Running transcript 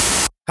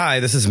Hi,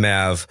 this is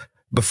Mav.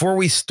 Before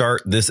we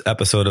start this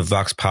episode of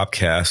Vox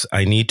Popcast,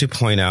 I need to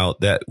point out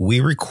that we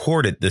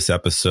recorded this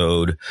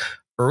episode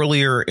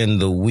earlier in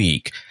the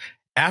week.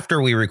 After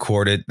we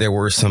recorded, there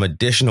were some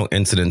additional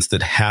incidents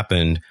that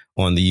happened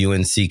on the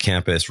UNC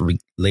campus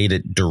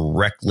related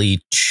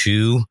directly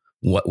to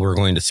what we're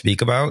going to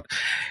speak about.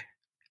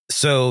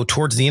 So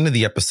towards the end of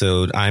the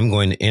episode, I'm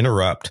going to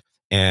interrupt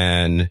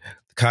and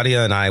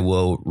Katia and I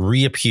will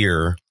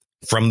reappear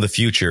from the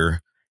future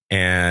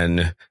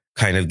and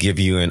kind of give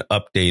you an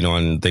update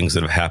on things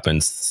that have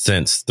happened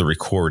since the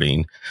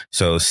recording.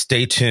 So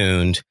stay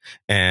tuned,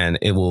 and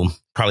it will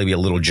probably be a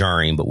little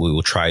jarring, but we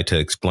will try to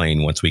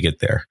explain once we get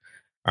there.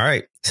 All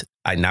right.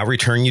 I now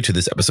return you to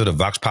this episode of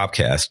Vox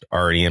Popcast,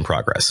 already in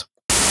progress.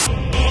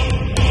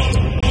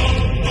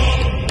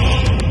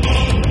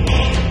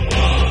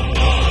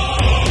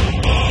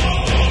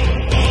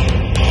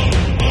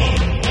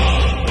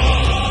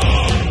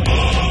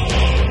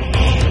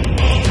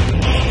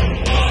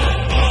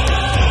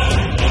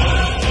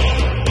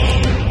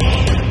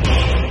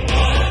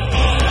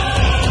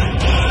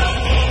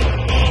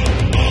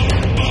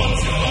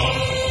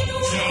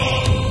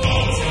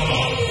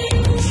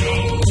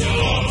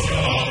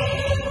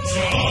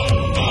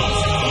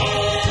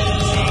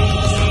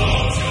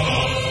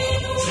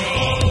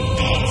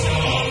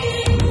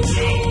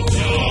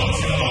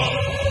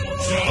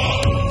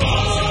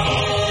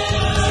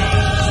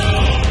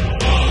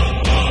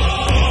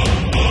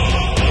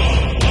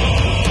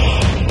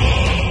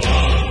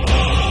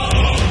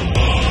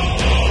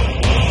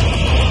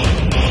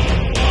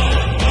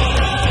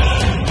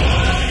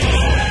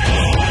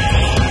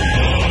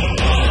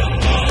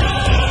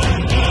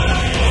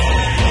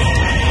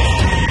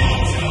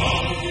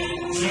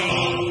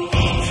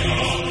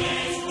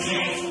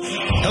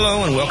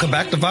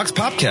 Back to Vox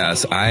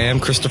Popcast. I am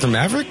Christopher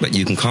Maverick, but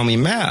you can call me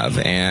Mav.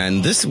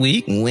 And this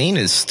week, Wayne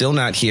is still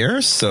not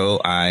here, so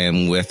I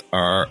am with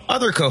our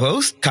other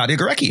co-host, Katia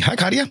Gorecki. Hi,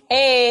 Katia.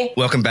 Hey.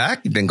 Welcome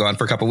back. You've been gone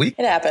for a couple weeks.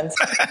 It happens.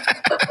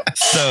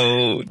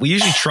 So we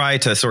usually try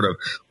to sort of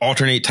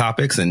alternate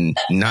topics and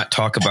not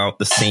talk about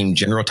the same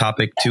general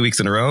topic 2 weeks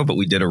in a row, but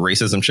we did a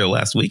racism show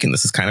last week, and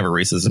this is kind of a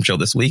racism show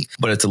this week,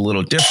 but it's a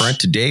little different.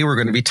 Today, we're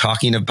going to be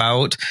talking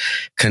about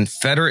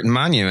Confederate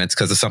monuments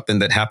because of something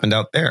that happened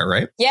out there,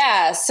 right?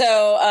 Yeah.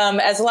 So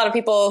as a lot of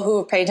people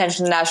who pay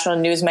attention to national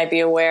news might be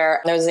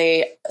aware, there's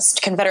a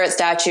Confederate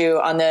statue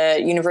on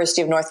the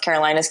University of North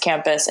Carolina's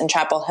campus in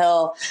Chapel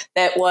Hill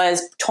that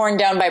was torn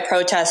down by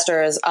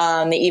protesters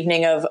on the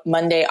evening of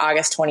Monday,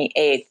 August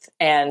 28th.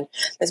 And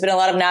there's been a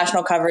lot of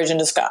national coverage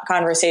and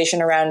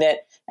conversation around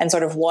it and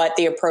sort of what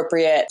the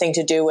appropriate thing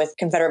to do with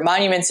Confederate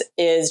monuments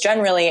is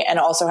generally, and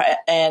also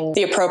and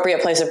the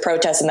appropriate place of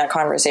protest in that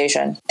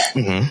conversation.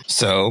 Mm-hmm.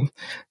 So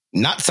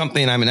not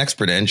something I'm an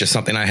expert in, just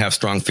something I have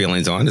strong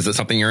feelings on. Is it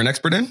something you're an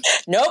expert in?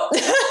 Nope.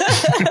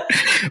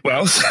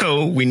 Well,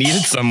 so we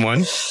needed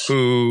someone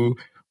who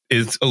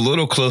is a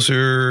little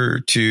closer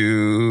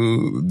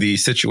to the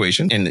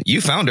situation. And you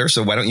found her,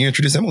 so why don't you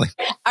introduce Emily?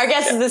 Our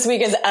guest this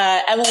week is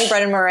Emily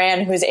Brennan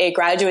Moran, who's a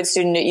graduate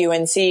student at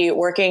UNC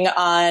working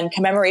on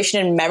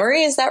commemoration and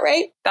memory. Is that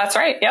right? That's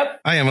right.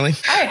 Yep. Hi, Emily.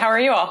 Hi, how are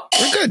you all?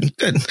 We're good.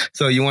 Good.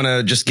 So you want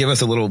to just give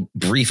us a little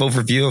brief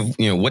overview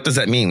of, what does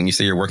that mean when you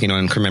say you're working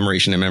on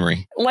commemoration and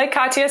memory? Like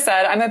Katia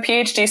said, I'm a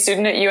PhD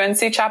student at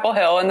UNC Chapel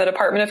Hill in the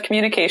Department of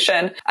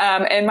Communication.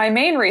 And my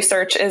main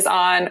research is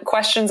on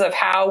questions of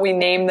how we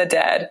name the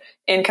dead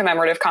in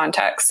commemorative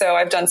context. So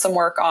I've done some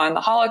work on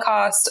the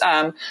Holocaust.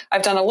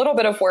 I've done a little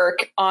bit of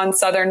work on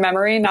Southern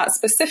memory, not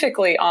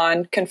specifically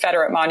on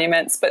Confederate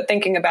monuments, but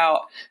thinking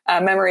about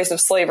memories of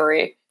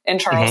slavery in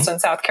Charleston,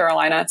 South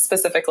Carolina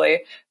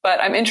specifically. But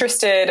I'm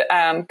interested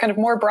kind of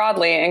more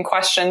broadly in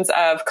questions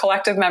of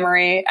collective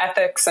memory,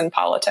 ethics, and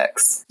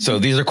politics. So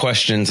these are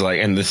questions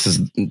like, and this is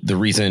the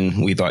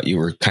reason we thought you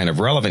were kind of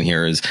relevant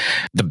here, is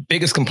the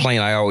biggest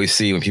complaint I always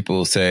see when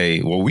people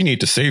say, well, we need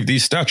to save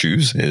these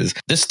statues, is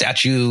this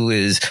statue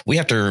is, we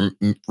have to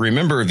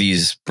remember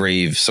these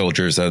brave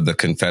soldiers of the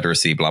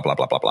Confederacy, blah, blah,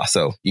 blah, blah, blah.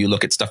 So you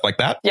look at stuff like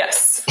that?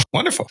 Yes.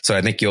 Wonderful. So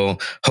I think you'll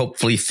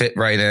hopefully fit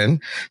right in.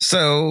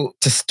 So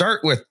to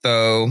start with,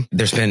 though,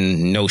 there's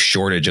been no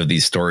shortage of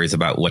these stories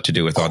about what to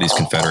do with all these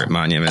Confederate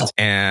monuments.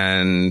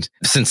 And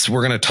since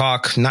we're going to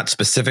talk not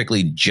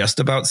specifically just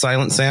about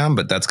Silent Sam,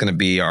 but that's going to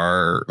be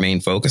our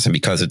main focus, and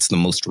because it's the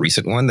most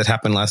recent one that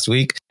happened last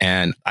week,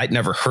 and I'd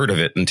never heard of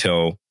it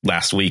until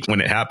last week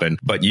when it happened,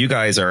 but you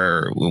guys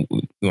are,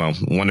 well,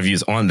 one of you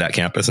is on that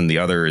campus and the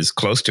other is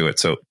close to it.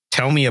 So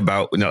tell me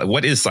about,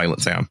 what is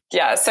Silent Sam?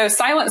 Yeah, so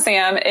Silent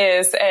Sam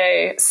is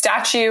a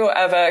statue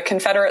of a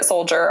Confederate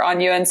soldier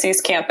on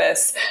UNC's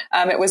campus.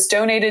 It was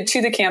donated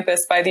to the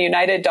campus by the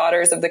United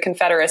Daughters of the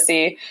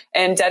Confederacy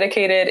and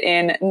dedicated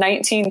in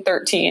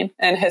 1913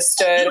 and has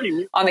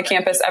stood on the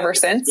campus ever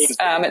since.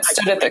 It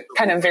stood at the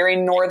kind of very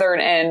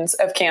northern ends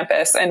of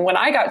campus. And when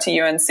I got to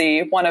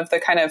UNC, one of the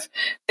kind of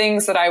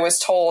things that I was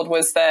told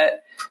was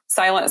that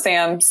Silent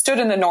Sam stood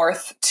in the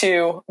north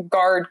to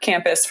guard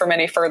campus from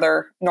any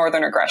further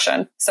northern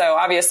aggression. So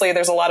obviously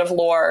there's a lot of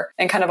lore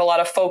and kind of a lot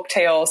of folk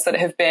tales that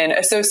have been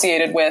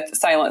associated with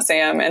Silent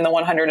Sam in the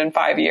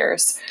 105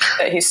 years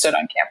that he stood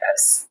on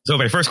campus. So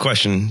my first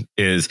question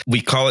is,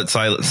 we call it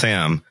Silent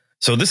Sam.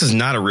 So this is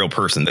not a real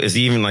person. Is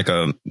he even like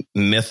a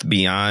myth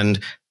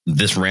beyond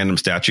this random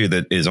statue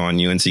that is on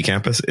UNC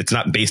campus? It's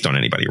not based on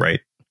anybody,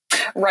 right?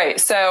 Right.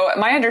 So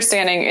my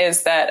understanding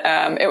is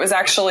that it was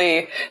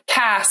actually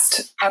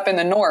cast up in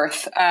the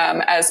north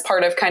as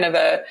part of kind of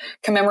a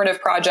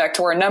commemorative project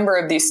where a number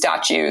of these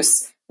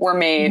statues were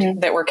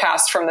made that were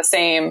cast from the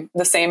same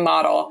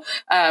model.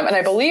 And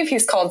I believe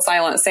he's called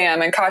Silent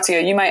Sam. And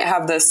Katya, you might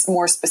have this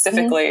more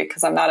specifically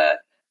because I'm not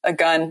a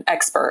gun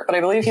expert, but I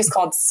believe he's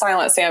called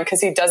Silent Sam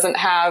because he doesn't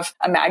have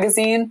a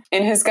magazine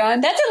in his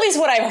gun. That's at least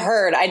what I've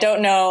heard. I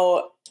don't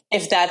know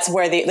if that's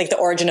where the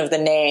origin of the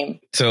name.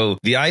 So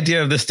the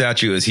idea of this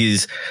statue is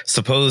he's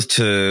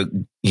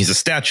a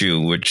statue,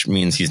 which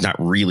means he's not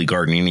really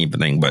guarding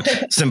anything, but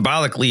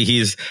symbolically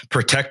he's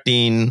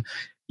protecting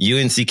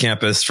UNC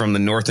campus from the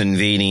North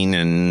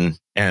invading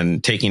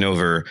and taking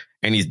over.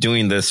 And he's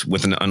doing this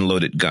with an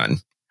unloaded gun.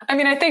 I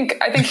mean, I think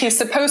he's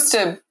supposed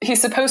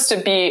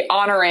to be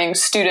honoring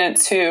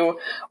students who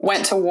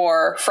went to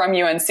war from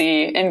UNC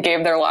and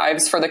gave their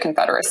lives for the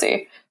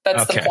Confederacy.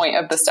 That's the point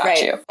of the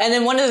statue. Right. And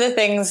then one of the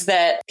things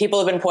that people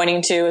have been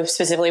pointing to,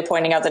 specifically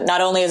pointing out that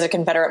not only is a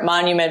Confederate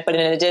monument, but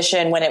in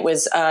addition, when it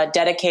was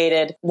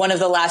dedicated, one of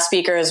the last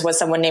speakers was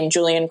someone named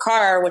Julian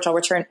Carr,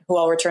 who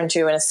I'll return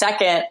to in a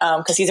second,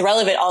 because he's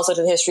relevant also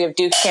to the history of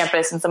Duke's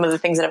campus and some of the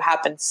things that have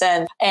happened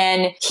since.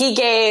 And he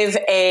gave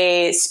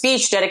a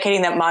speech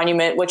dedicating that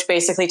monument, which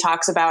basically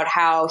talks about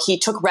how he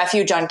took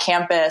refuge on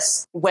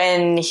campus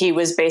when he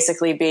was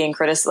basically being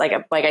criticized,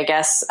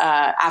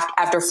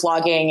 after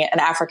flogging an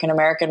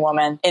African-American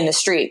woman in the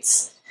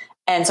streets.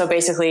 And so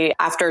basically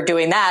after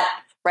doing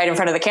that right in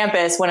front of the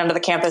campus, went onto the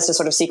campus to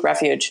sort of seek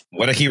refuge.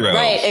 What a hero.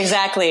 Right,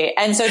 exactly.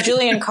 And so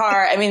Julian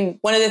Carr, I mean,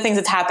 one of the things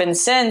that's happened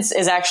since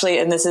is actually,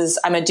 and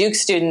I'm a Duke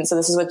student, so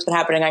this is what's been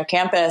happening on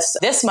campus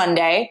this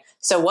Monday.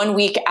 So 1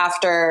 week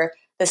after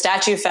the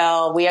statue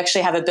fell, we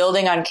actually have a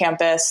building on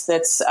campus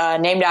that's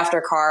named after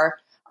Carr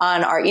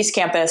on our East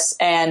Campus.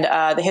 And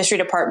the history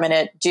department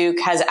at Duke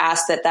has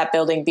asked that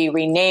building be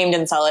renamed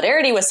in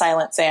solidarity with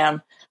Silent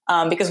Sam.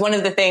 Because one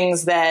of the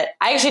things that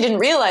I actually didn't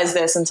realize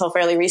this until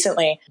fairly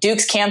recently,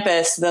 Duke's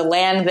campus, the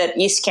land that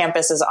East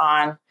Campus is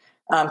on,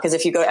 because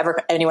if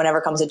anyone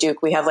ever comes to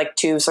Duke, we have like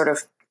two sort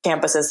of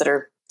campuses that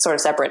are sort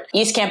of separate.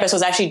 East Campus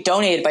was actually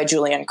donated by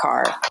Julian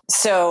Carr.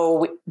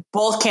 So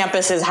both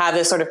campuses have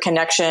this sort of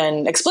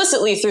connection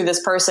explicitly through this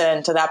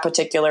person to that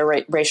particular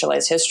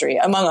racialized history,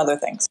 among other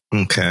things.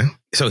 Okay.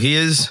 So he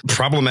is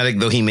problematic,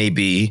 though he may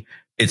be.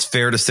 It's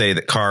fair to say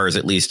that Carr is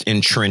at least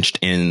entrenched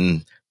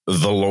in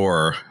the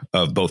lore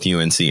of both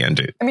UNC and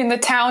Duke. I mean, the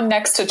town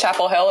next to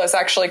Chapel Hill is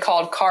actually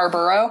called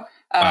Carrboro,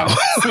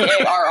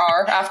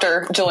 Carr,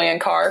 after Julian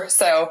Carr.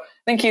 So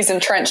I think he's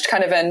entrenched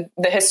kind of in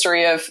the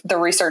history of the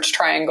Research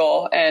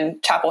Triangle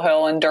and Chapel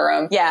Hill and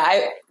Durham.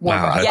 Yeah,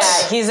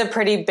 he's a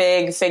pretty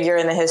big figure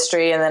in the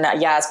history. And then,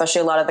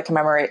 especially a lot of the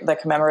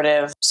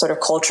commemorative sort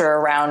of culture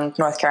around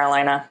North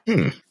Carolina.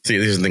 See,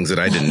 these are things that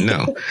I didn't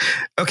know.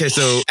 Okay,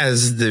 so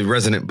as the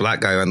resident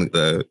Black guy on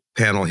the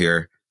panel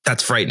here,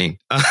 that's frightening.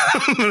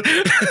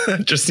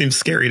 It just seems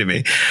scary to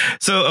me.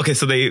 So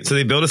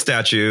they built a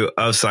statue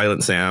of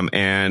Silent Sam,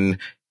 and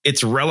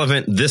it's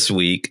relevant this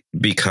week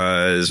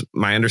because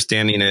my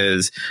understanding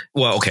is,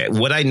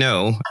 what I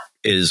know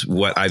is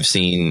what I've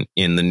seen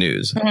in the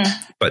news.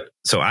 Mm-hmm. But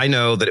so I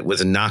know that it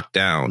was knocked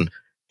down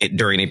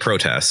during a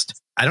protest.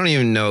 I don't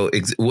even know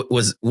what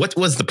was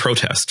the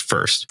protest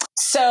first.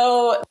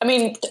 So, I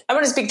mean, I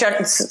want to speak.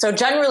 So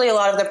generally, a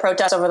lot of the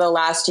protests over the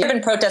last year have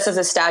been protests of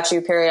the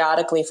statue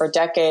periodically for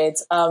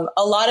decades. A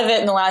lot of it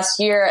in the last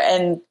year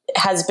and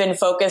has been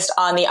focused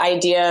on the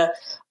idea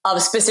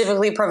of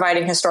specifically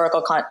providing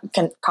historical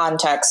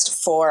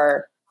context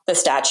for the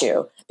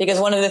statue. Because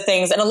one of the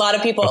things, and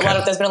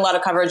there's been a lot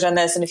of coverage on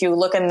this. And if you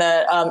look in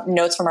the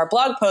notes from our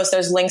blog post,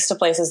 there's links to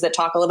places that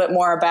talk a little bit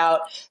more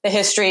about the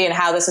history and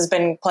how this has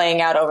been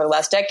playing out over the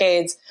last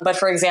decades. But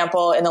for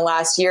example, in the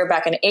last year,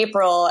 back in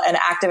April, an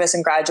activist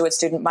and graduate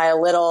student, Maya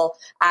Little,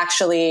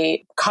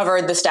 actually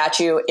covered the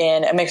statue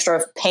in a mixture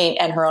of paint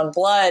and her own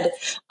blood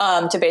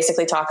to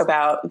basically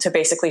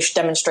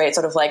demonstrate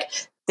sort of like,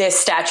 this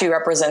statue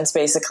represents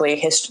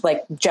basically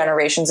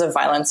generations of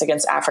violence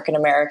against African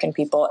American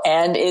people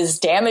and is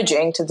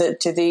damaging to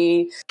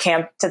the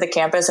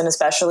campus and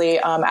especially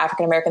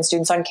African American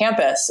students on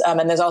campus.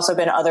 And there's also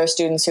been other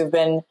students who've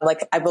been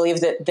I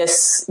believe that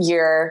this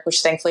year,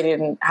 which thankfully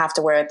didn't have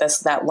to wear it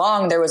that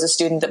long, there was a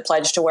student that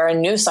pledged to wear a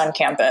noose on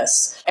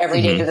campus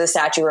every day that the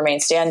statue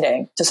remained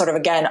standing to sort of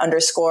again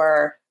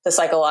underscore the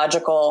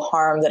psychological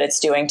harm that it's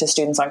doing to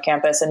students on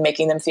campus and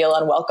making them feel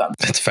unwelcome.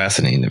 That's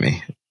fascinating to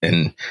me.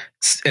 And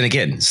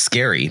again,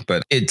 scary,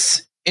 but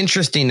it's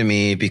interesting to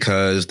me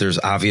because there's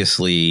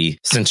obviously,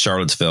 since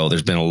Charlottesville,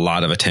 there's been a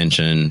lot of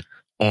attention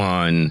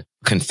on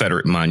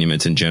Confederate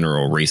monuments in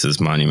general,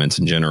 racist monuments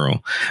in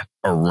general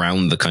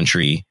around the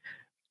country.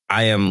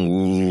 I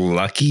am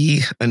lucky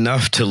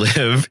enough to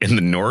live in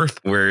the North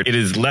where it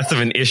is less of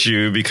an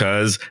issue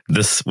because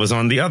this was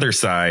on the other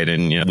side.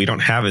 And we don't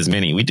have as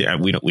many. We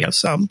have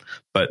some,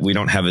 but we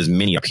don't have as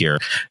many up here.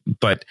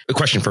 But a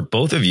question for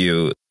both of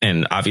you,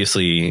 and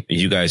obviously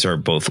you guys are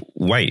both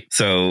white.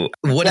 So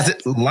what is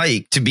it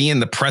like to be in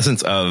the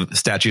presence of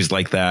statues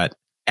like that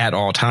at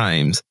all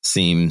times?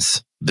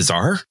 Seems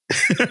bizarre.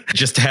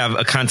 Just to have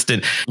a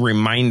constant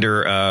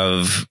reminder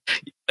of,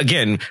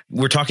 again,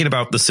 we're talking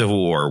about the Civil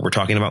War. We're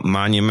talking about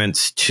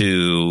monuments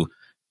to,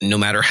 no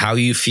matter how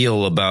you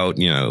feel about,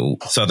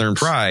 Southern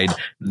pride,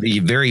 the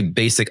very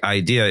basic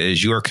idea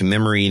is you are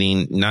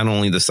commemorating not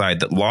only the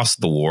side that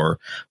lost the war,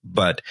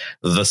 but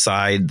the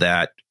side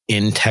that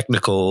in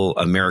technical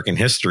American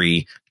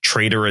history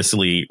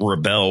traitorously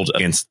rebelled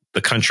against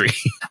the country.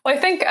 Well, I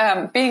think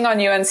being on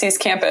UNC's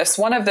campus,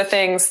 one of the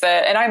things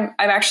that, and I'm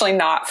actually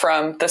not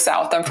from the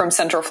South, I'm from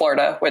Central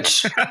Florida,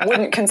 which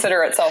wouldn't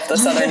consider itself the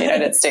Southern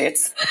United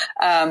States.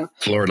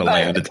 Florida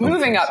land.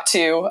 Moving up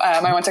to,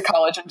 I went to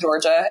college in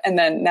Georgia and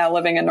then now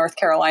living in North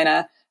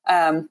Carolina.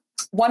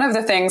 One of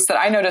the things that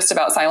I noticed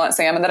about Silent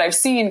Sam and that I've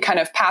seen kind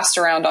of passed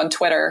around on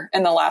Twitter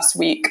in the last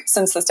week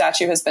since the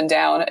statue has been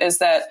down is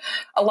that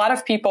a lot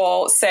of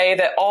people say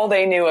that all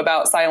they knew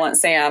about Silent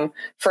Sam,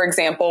 for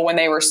example, when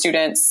they were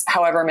students,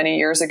 however many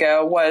years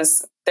ago,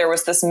 was there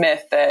was this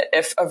myth that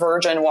if a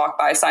virgin walked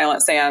by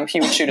Silent Sam,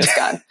 he would shoot his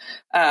gun.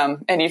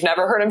 And you've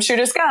never heard him shoot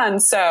his gun.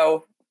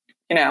 So,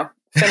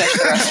 finish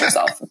the rest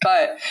yourself.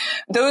 But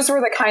those were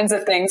the kinds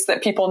of things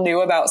that people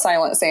knew about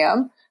Silent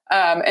Sam.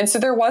 And so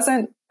there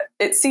wasn't,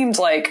 it seemed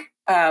like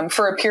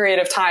for a period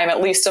of time,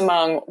 at least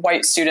among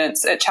white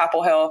students at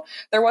Chapel Hill,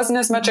 there wasn't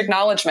as much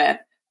acknowledgement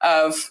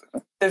of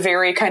the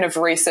very kind of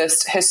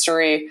racist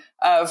history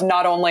of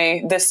not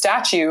only this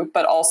statue,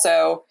 but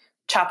also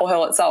Chapel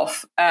Hill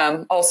itself,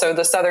 also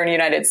the Southern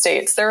United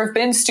States. There have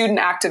been student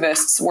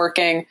activists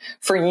working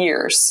for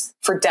years,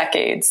 for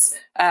decades,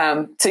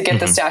 to get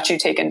the statue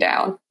taken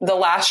down. The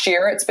last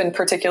year, it's been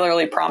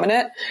particularly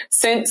prominent.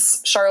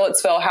 Since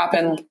Charlottesville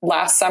happened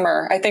last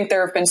summer, I think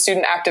there have been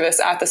student activists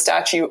at the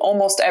statue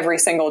almost every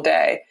single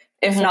day,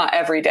 if not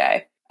every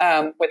day,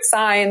 with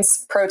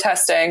signs,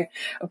 protesting.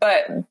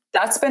 But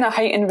that's been a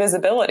heightened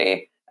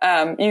visibility.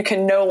 You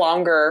can no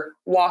longer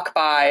walk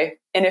by,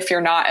 and if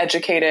you're not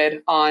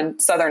educated on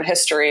Southern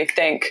history,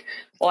 think,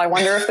 well, I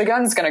wonder if the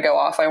gun's going to go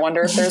off. I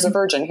wonder if there's a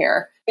virgin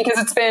here, because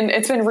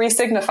it's been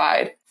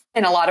re-signified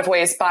in a lot of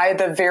ways by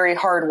the very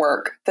hard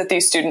work that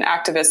these student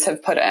activists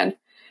have put in.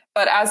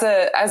 But as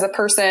a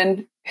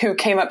person who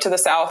came up to the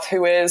South,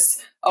 who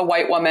is a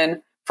white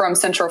woman from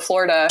Central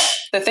Florida,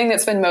 the thing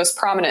that's been most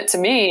prominent to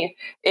me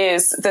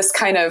is this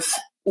kind of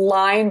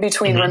line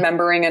between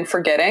remembering and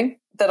forgetting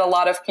that a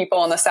lot of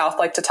people in the South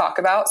like to talk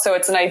about. So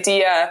it's an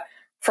idea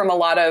from a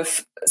lot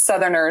of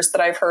Southerners that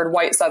I've heard,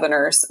 white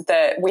Southerners,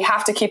 that we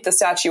have to keep the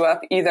statue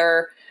up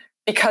either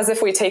because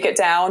if we take it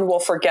down, we'll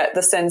forget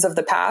the sins of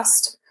the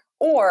past,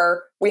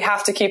 or we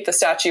have to keep the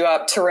statue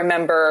up to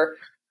remember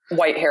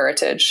white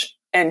heritage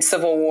and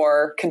Civil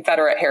War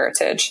Confederate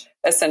heritage,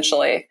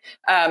 essentially.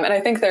 And I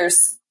think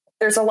there's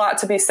a lot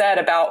to be said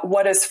about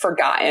what is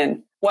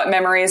forgotten, what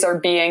memories are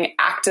being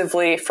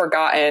actively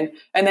forgotten,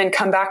 and then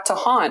come back to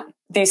haunt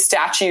these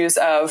statues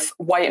of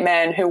white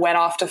men who went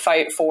off to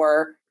fight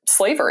for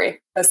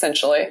slavery,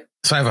 essentially.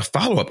 So I have a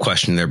follow-up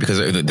question there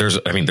because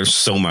there's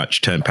so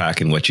much to unpack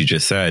in what you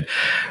just said.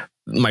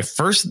 My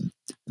first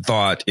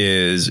thought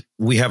is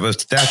we have a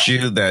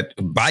statue that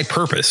by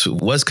purpose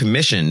was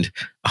commissioned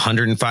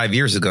 105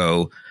 years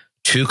ago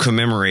to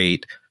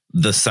commemorate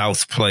the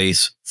South's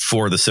place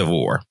for the Civil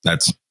War.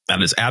 That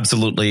is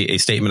absolutely a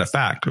statement of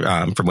fact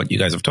from what you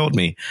guys have told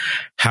me.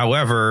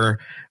 However,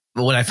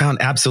 what I found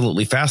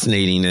absolutely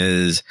fascinating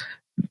is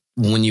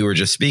when you were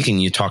just speaking,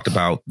 you talked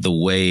about the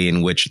way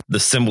in which the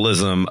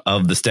symbolism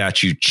of the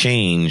statue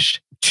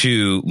changed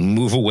to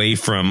move away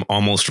from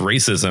almost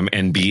racism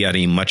and be at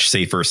a much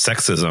safer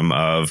sexism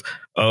of,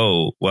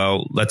 oh,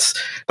 well, let's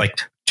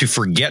to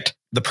forget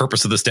the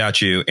purpose of the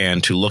statue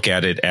and to look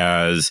at it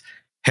as,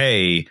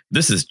 hey,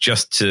 this is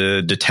just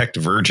to detect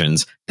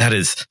virgins. That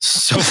is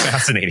so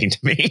fascinating to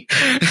me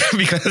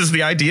because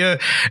the idea,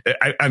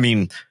 I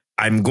mean,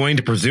 I'm going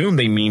to presume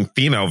they mean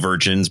female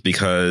virgins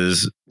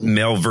because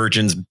male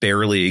virgins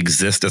barely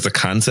exist as a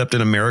concept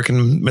in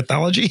American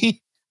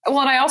mythology. Well,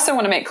 and I also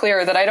want to make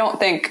clear that I don't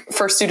think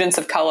for students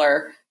of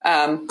color,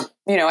 I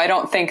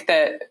don't think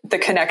that the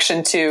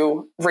connection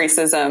to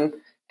racism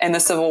and the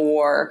Civil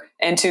War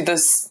and to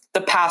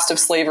the past of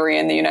slavery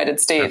in the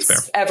United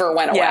States ever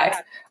went away. Yeah.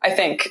 I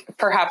think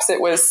perhaps it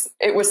was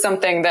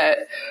something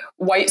that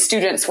white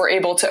students were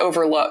able to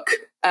overlook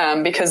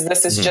because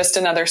this is just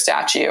another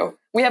statue.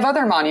 We have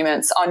other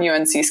monuments on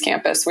UNC's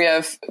campus. We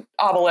have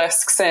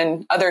obelisks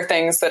and other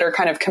things that are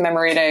kind of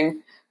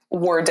commemorating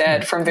war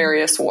dead from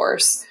various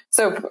wars.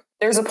 So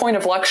there's a point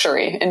of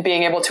luxury in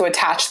being able to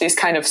attach these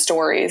kind of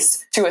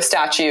stories to a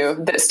statue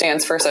that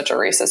stands for such a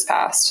racist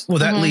past. Well,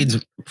 that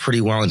leads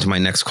pretty well into my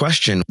next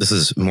question. This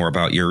is more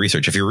about your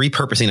research. If you're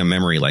repurposing a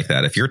memory like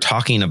that, if you're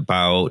talking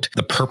about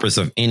the purpose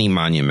of any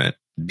monument,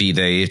 be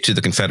they to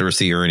the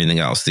Confederacy or anything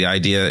else, the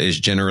idea is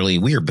generally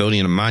we are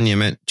building a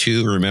monument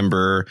to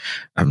remember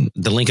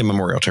the Lincoln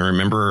Memorial, to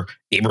remember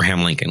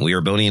Abraham Lincoln. We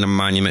are building a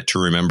monument to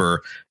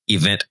remember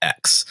event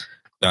X,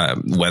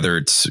 whether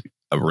it's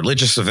a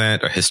religious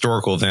event, a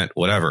historical event,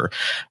 whatever.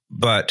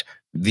 But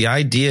the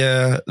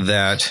idea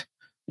that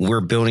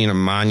we're building a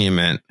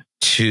monument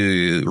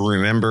to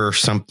remember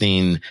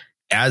something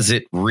as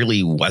it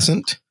really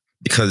wasn't,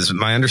 because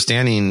my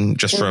understanding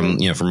just from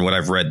what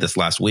I've read this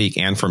last week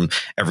and from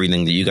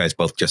everything that you guys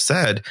both just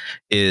said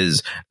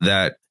is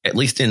that, at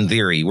least in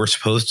theory, we're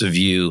supposed to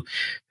view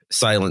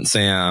Silent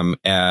Sam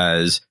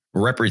as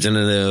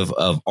representative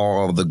of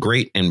all the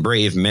great and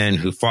brave men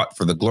who fought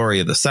for the glory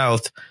of the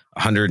South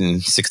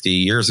 160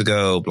 years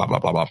ago, blah, blah,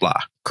 blah, blah, blah.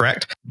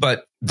 Correct?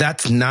 But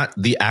that's not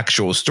the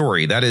actual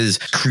story. That is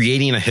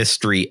creating a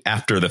history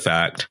after the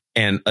fact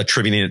and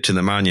attributing it to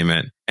the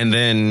monument. And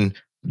then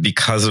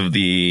because of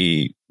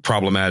the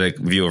problematic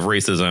view of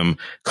racism,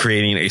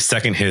 creating a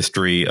second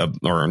history of,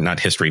 or not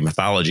history,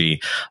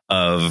 mythology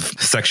of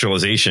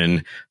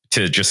sexualization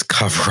to just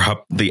cover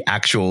up the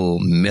actual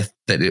myth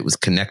that it was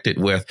connected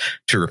with,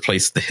 to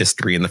replace the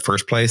history in the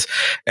first place.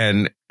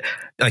 And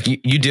like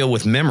you deal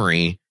with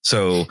memory.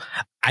 So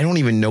I don't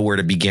even know where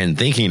to begin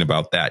thinking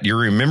about that. You're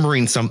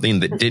remembering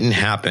something that didn't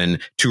happen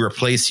to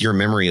replace your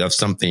memory of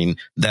something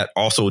that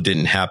also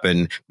didn't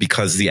happen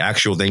because the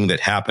actual thing that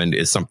happened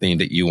is something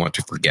that you want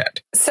to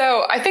forget.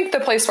 So I think the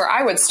place where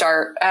I would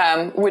start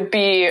would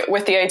be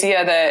with the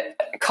idea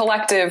that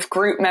collective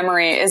group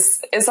memory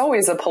is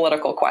always a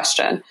political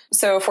question.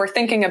 So if we're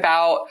thinking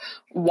about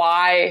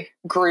why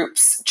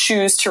groups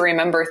choose to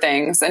remember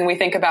things, and we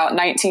think about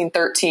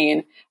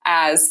 1913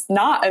 as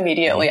not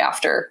immediately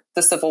after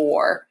the Civil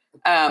War,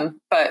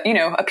 but,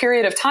 a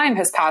period of time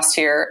has passed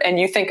here, and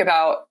you think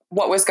about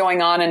what was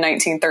going on in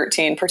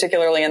 1913,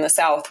 particularly in the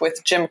South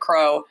with Jim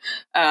Crow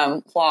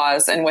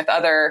laws and with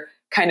other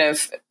kind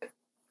of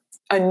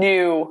a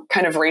new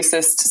kind of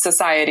racist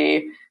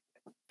society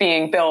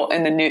being built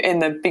in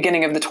the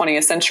beginning of the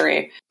 20th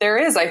century. There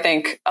is, I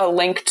think, a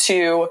link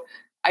to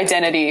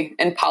identity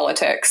in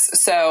politics.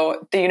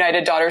 So the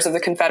United Daughters of the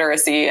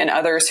Confederacy and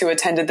others who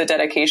attended the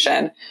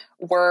dedication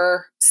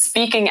were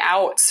speaking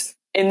out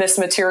in this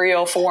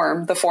material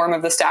form, the form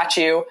of the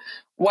statue,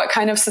 what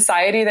kind of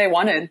society they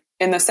wanted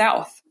in the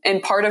South.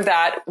 And part of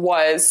that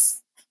was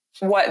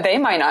what they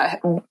might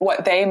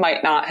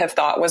not have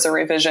thought was a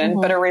revision,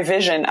 but a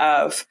revision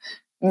of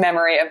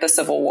memory of the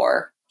Civil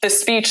War. The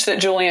speech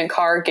that Julian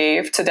Carr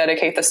gave to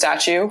dedicate the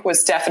statue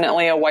was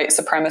definitely a white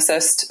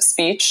supremacist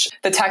speech.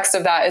 The text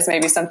of that is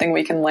maybe something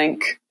we can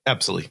link.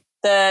 Absolutely.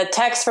 The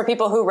text, for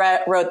people who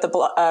read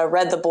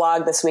the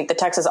blog this week, the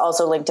text is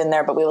also linked in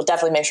there, but we will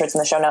definitely make sure it's in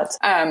the show notes.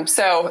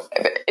 So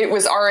it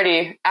was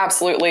already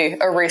absolutely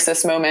a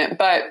racist moment.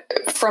 But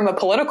from a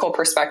political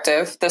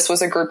perspective, this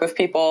was a group of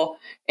people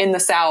in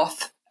the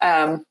South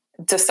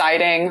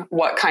deciding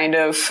what kind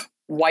of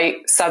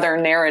white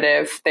Southern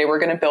narrative they were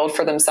going to build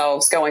for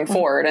themselves going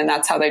forward. And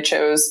that's how they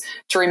chose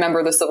to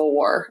remember the Civil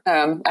War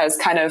as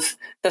kind of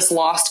this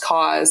lost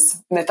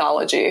cause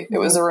mythology. It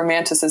was a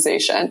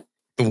romanticization.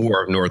 The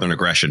War of Northern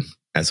Aggression,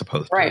 as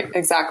opposed to. Right,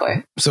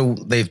 exactly. So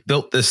they've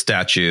built this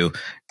statue,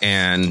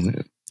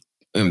 and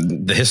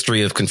the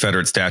history of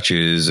Confederate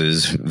statues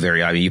is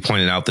very, I mean, you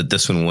pointed out that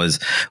this one was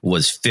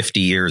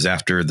 50 years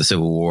after the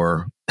Civil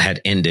War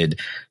had ended.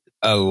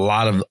 A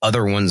lot of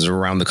other ones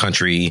around the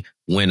country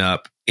went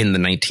up in the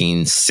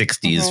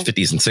 1960s,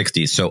 50s and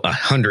 60s. So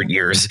 100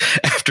 years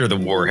after the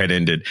war had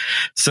ended.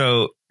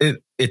 So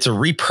it's a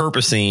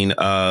repurposing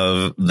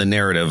of the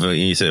narrative.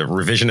 You said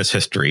revisionist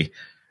history,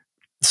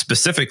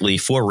 specifically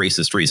for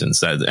racist reasons.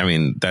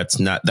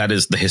 That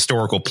is the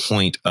historical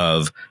point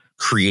of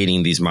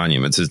creating these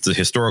monuments. It's the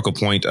historical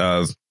point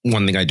of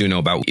one thing I do know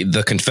about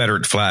the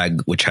Confederate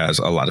flag, which has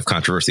a lot of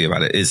controversy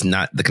about it, is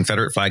not the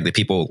Confederate flag that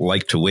people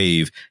like to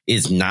wave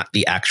is not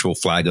the actual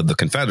flag of the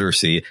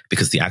Confederacy,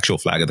 because the actual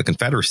flag of the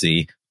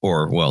Confederacy,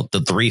 or well, the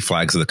three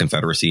flags of the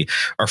Confederacy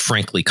are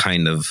frankly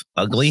kind of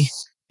ugly.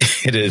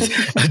 It is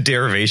a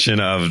derivation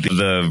of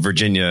the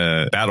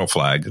Virginia battle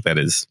flag that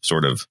is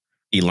sort of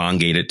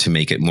elongated to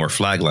make it more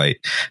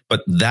flag-like.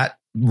 But that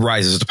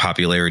rises to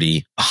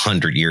popularity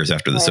 100 years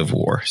after the Civil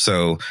War.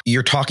 So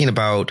you're talking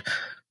about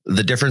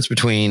the difference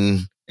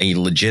between a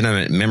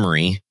legitimate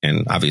memory,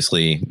 and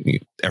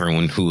obviously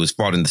everyone who was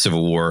fought in the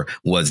Civil War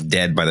was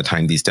dead by the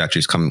time these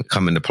statues come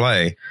into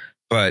play,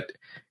 but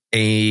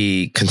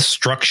a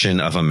construction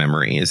of a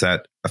memory. Is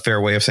that a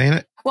fair way of saying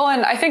it? Well,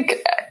 and I think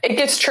it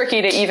gets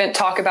tricky to even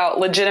talk about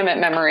legitimate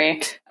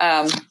memory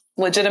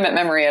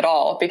at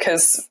all,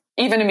 because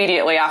even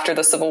immediately after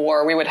the Civil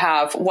War, we would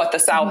have what the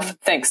South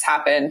thinks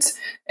happened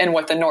and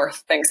what the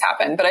North thinks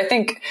happened. But I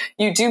think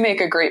you do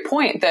make a great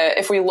point that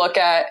if we look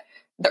at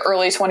the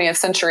early 20th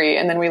century,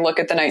 and then we look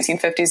at the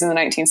 1950s and the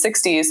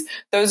 1960s,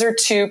 those are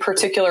two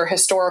particular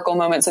historical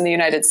moments in the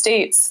United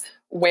States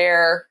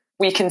where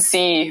we can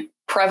see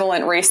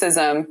prevalent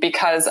racism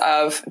because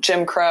of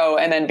Jim Crow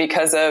and then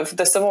because of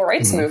the civil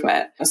rights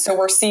movement. So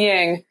we're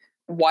seeing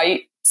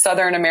white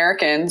Southern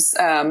Americans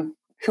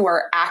who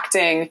are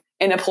acting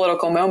in a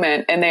political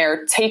moment, and they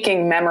are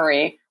taking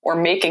memory or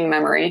making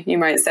memory, you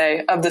might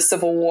say, of the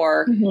Civil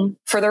War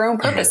for their own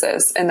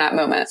purposes in that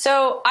moment.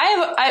 So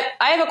I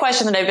have a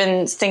question that I've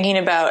been thinking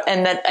about,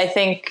 and that I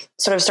think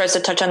sort of starts to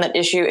touch on that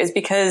issue, is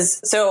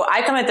because, so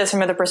I come at this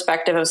from the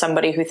perspective of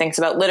somebody who thinks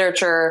about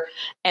literature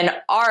and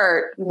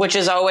art, which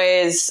is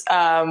always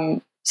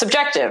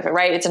subjective,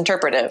 right? It's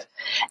interpretive.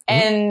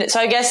 And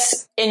so I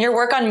guess in your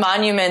work on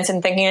monuments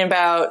and thinking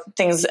about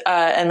things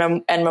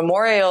and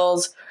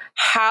memorials,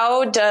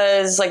 how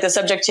does like the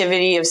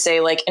subjectivity of, say,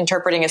 like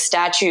interpreting a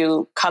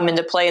statue come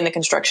into play in the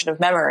construction of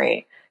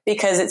memory?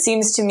 Because it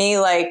seems to me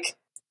like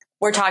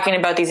we're talking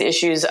about these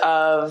issues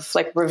of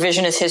like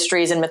revisionist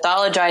histories and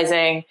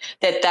mythologizing,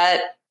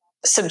 that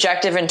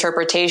subjective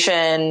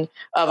interpretation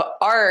of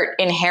art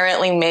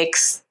inherently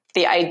makes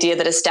the idea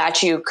that a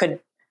statue could,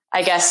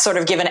 I guess, sort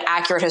of give an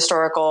accurate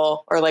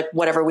historical, or like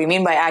whatever we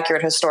mean by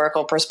accurate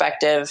historical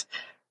perspective,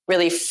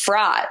 really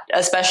fraught,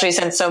 especially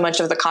since so much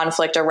of the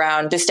conflict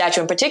around this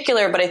statue in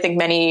particular, but I think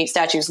many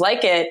statues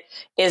like it,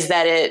 is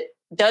that it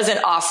doesn't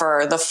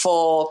offer the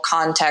full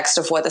context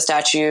of what the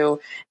statue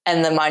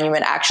and the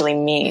monument actually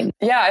mean.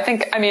 Yeah,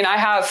 I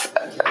have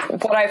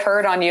what I've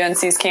heard on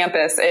UNC's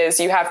campus is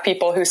you have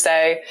people who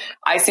say,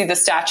 I see the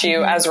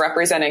statue as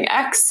representing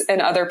X,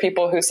 and other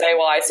people who say,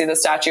 well, I see the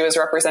statue as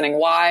representing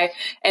Y.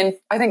 And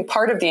I think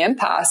part of the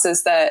impasse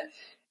is that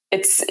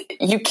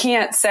you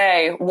can't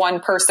say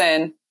one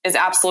person is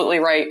absolutely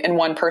right and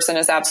one person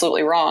is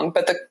absolutely wrong.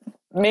 But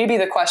maybe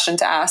the question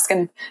to ask,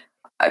 and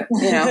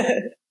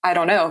I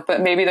don't know,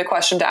 but maybe the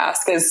question to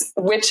ask is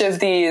which of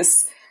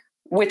these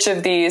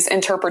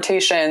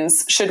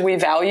interpretations should we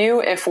value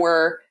if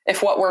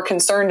what we're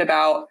concerned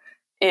about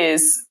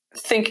is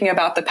thinking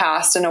about the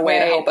past in a way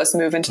to help us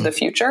move into the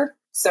future?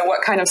 So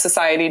what kind of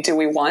society do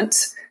we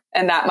want?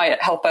 And that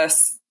might help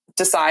us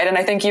decide. And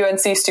I think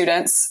UNC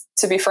students,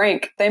 to be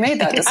frank, they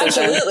made that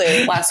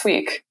decision last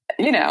week.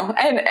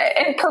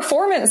 And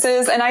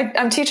performances, and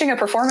I'm teaching a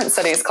performance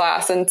studies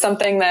class, and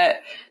something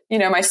that,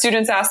 my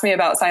students asked me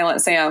about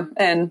Silent Sam.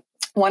 And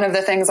one of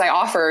the things I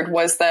offered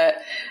was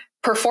that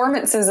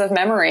performances of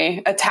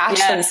memory attach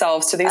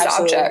themselves to these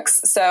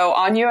objects. So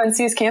on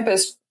UNC's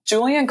campus,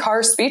 Julian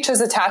Carr's speech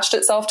has attached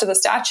itself to the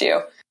statue,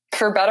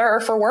 for better or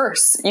for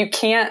worse. You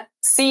can't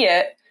see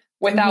it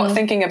without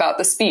thinking about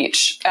the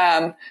speech.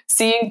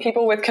 Seeing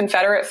people with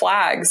Confederate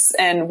flags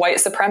and white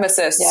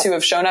supremacists who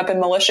have shown up in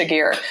militia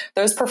gear,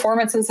 those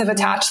performances have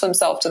attached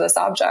themselves to this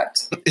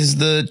object. Is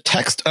the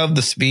text of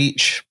the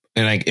speech,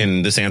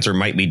 and this answer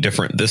might be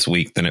different this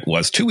week than it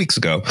was 2 weeks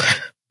ago,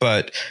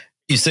 but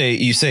you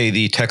say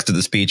the text of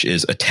the speech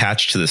is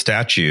attached to the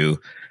statue.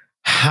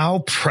 How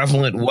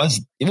prevalent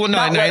was? Well, no,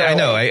 I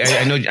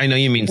know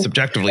you mean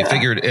subjectively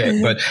figured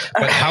it, but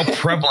how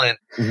prevalent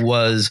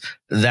was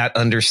that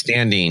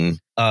understanding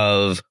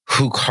of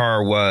who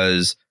Carr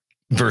was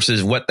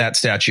versus what that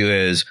statue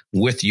is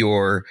with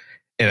your,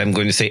 and I'm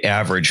going to say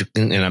average,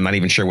 and I'm not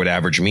even sure what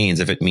average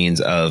means, if it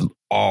means of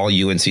all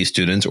UNC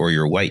students or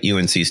your white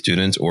UNC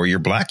students or your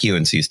black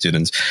UNC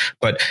students.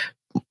 But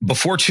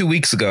before 2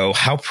 weeks ago,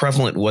 how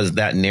prevalent was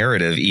that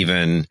narrative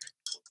even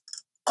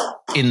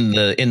in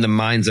the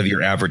minds of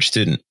your average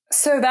student?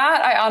 So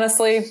that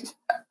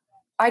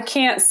I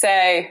can't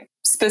say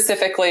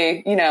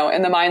specifically,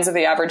 in the minds of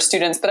the average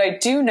students, but I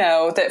do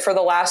know that for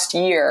the last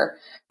year,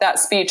 that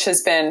speech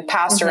has been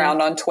passed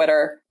around on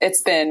Twitter.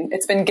 It's been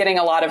getting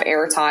a lot of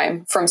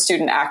airtime from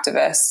student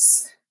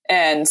activists,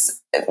 and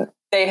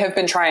they have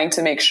been trying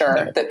to make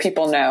sure that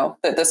people know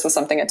that this was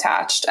something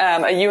attached.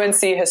 A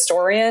UNC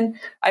historian,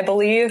 I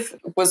believe,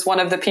 was one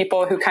of the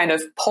people who kind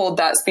of pulled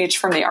that speech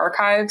from the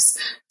archives.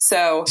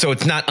 So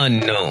it's not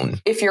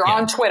unknown. If you're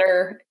on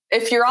Twitter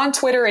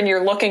and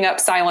you're looking up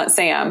Silent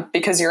Sam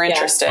because you're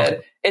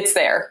interested, it's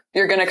there.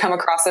 You're going to come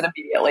across it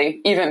immediately,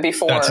 even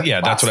before.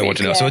 That's what I want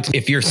to know. So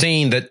if you're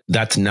saying that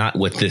that's not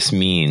what this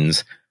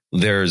means,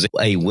 there's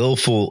a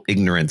willful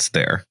ignorance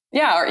there.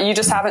 Yeah, or you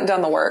just haven't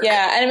done the work.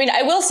 Yeah. And I mean,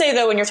 I will say,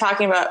 though, when you're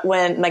talking about,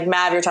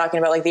 Mav, you're talking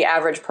about like the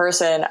average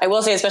person, I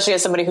will say, especially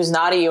as somebody who's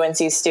not a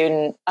UNC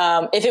student,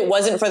 if it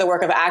wasn't for the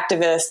work of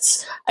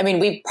activists, I mean,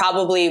 we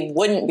probably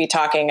wouldn't be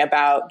talking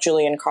about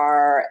Julian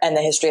Carr and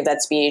the history of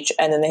that speech,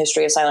 and then the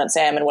history of Silent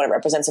Sam and what it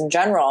represents in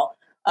general.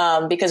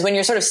 Because when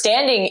you're sort of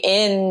standing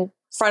in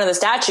front of the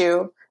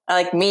statue,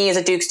 like me as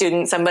a Duke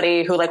student,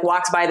 somebody who like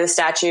walks by this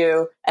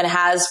statue and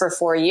has for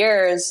 4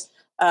 years,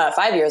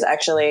 5 years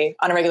actually,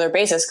 on a regular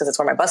basis, because it's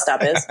where my bus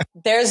stop is,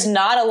 there's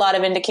not a lot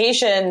of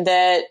indication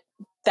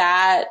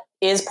that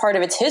is part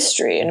of its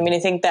history. And I mean, I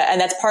think that,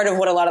 and that's part of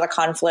what a lot of the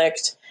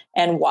conflict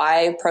and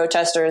why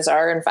protesters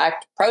are in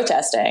fact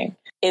protesting,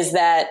 is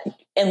that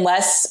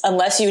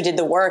unless you did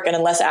the work and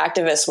unless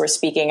activists were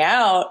speaking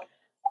out,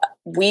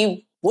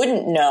 we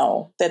wouldn't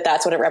know that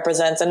that's what it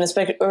represents. And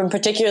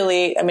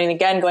particularly, I mean,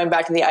 again, going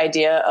back to the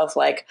idea of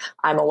like,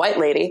 I'm a white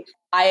lady,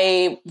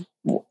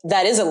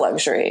 that is a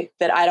luxury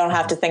that I don't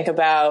have to think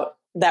about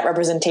that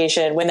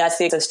representation when that's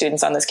the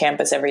students on this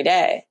campus every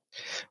day,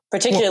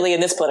 particularly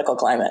in this political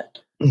climate.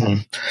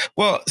 Mm-hmm.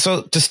 Well,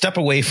 so to step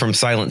away from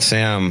Silent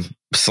Sam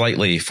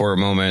slightly for a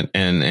moment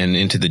and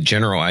into the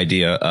general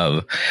idea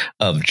of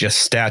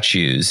just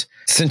statues,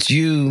 since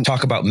you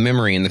talk about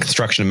memory and the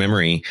construction of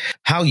memory,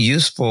 how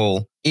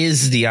useful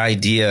is the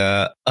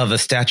idea of a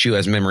statue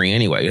as memory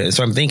anyway?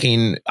 So I'm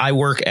thinking, I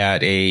work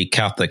at a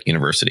Catholic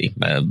university,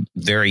 a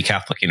very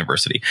Catholic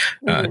university,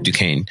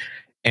 Duquesne,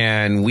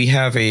 and we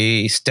have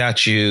a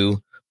statue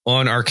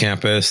on our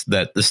campus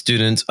that the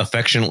students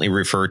affectionately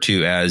refer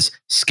to as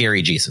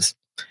Scary Jesus.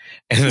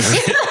 And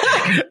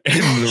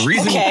the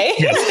reason, okay.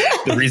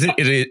 Yes, the reason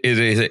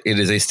it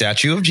is a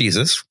statue of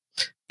Jesus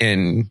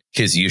in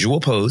his usual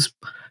pose.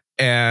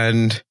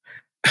 And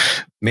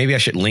maybe I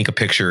should link a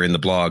picture in the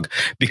blog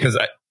because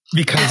I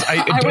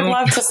would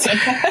love to see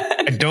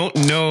that. I don't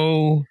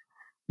know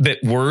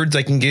that words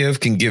I can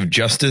give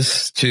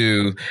justice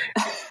to.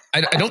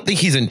 I don't think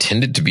he's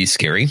intended to be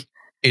scary.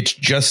 It's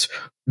just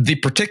the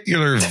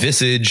particular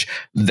visage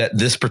that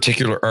this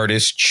particular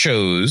artist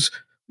chose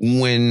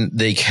when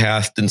they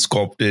cast and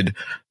sculpted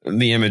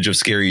the image of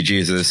Scary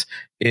Jesus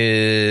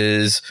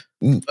is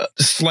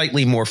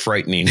slightly more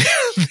frightening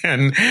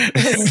than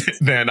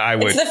I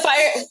would.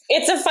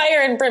 It's a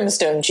fire and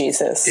brimstone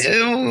Jesus.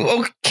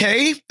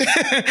 Okay. All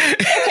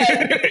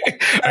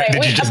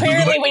right.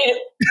 Apparently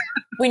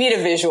we need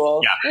a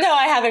visual. Yeah. No,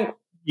 I haven't.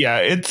 Yeah,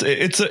 it's.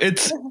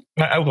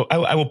 I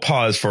will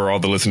pause for all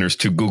the listeners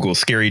to Google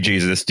Scary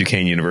Jesus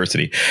Duquesne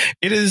University.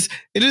 It's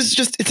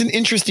an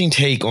interesting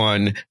take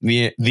on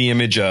the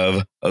image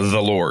of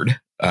the Lord,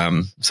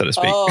 so to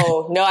speak.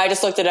 Oh no, I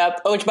just looked it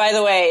up. Which, by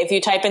the way, if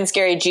you type in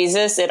Scary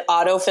Jesus, it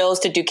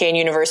autofills to Duquesne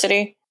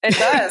University. It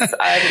does.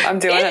 I'm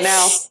doing it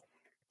now.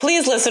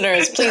 Please,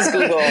 listeners, please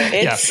Google.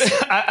 It's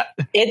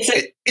a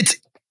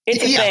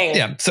thing.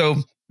 Yeah. So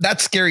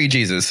that's Scary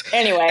Jesus.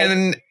 Anyway. And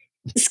then,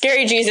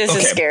 Scary Jesus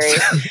is scary.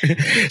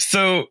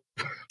 So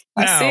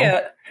I see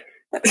it.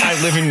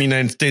 I live in the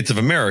United States of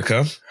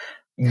America,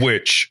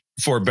 which,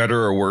 for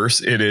better or worse,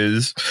 it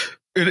is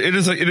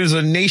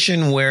a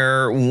nation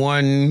where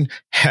one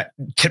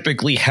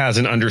typically has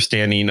an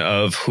understanding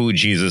of who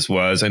Jesus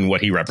was and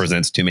what he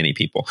represents to many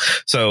people.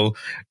 So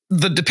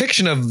the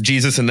depiction of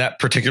Jesus in that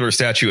particular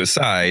statue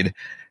aside,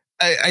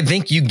 I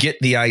think you get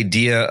the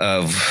idea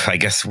of, I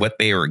guess, what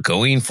they were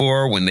going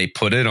for when they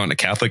put it on a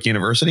Catholic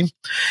university.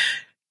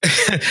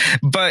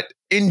 But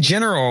in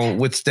general,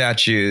 with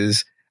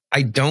statues,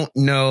 I don't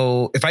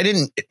know if I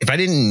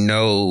didn't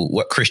know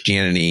what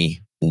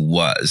Christianity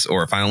was,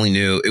 or if I only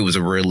knew it was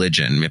a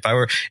religion. If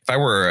I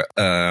were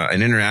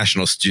an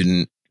international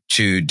student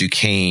to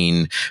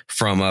Duquesne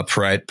from a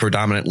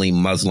predominantly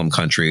Muslim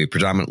country,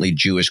 predominantly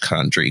Jewish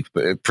country,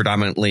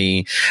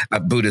 predominantly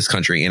a Buddhist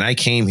country, and I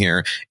came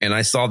here and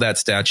I saw that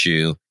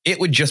statue, it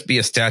would just be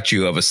a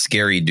statue of a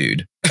scary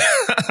dude.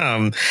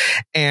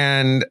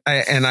 And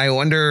I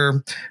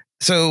wonder,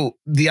 so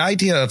the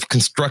idea of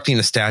constructing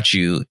a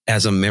statue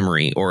as a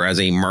memory or as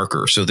a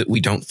marker so that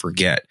we don't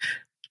forget,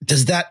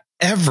 does that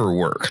ever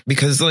work?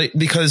 Because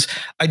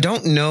I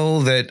don't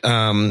know that,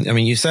 I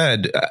mean, you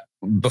said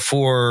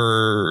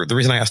before, the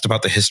reason I asked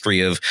about the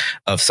history of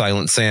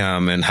Silent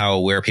Sam and how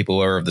aware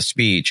people are of the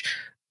speech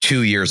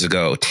 2 years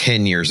ago,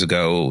 10 years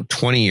ago,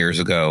 20 years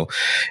ago,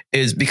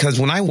 is because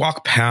when I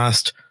walk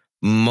past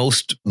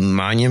most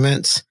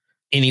monuments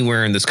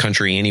anywhere in this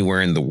country,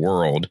 anywhere in the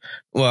world.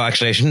 Well,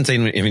 actually, I shouldn't say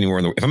anywhere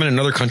in the world. If I'm in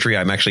another country,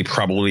 I'm actually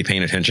probably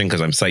paying attention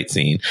because I'm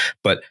sightseeing.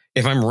 But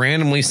if I'm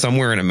randomly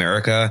somewhere in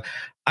America,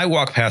 I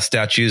walk past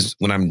statues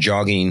when I'm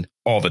jogging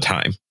all the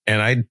time.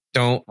 And I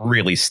don't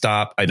really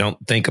stop. I don't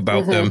think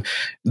about them.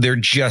 They're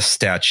just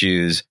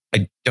statues.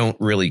 I don't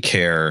really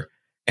care.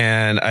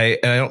 And I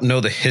don't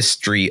know the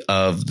history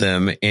of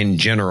them in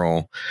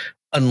general.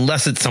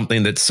 Unless it's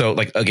something that's so,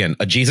 like, again,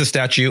 a Jesus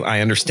statue, I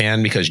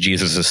understand because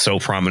Jesus is so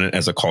prominent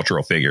as a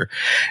cultural figure.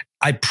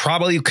 I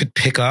probably could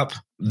pick up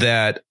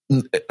that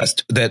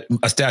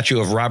a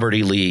statue of Robert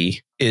E.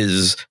 Lee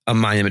is a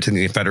monument to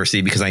the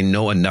Confederacy because I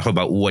know enough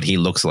about what he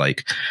looks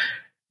like.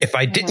 If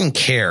I didn't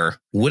care,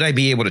 would I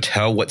be able to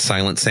tell what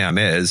Silent Sam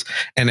is?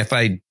 And if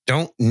I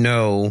don't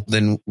know,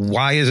 then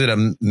why is it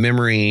a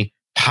memory,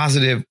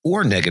 positive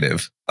or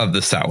negative, of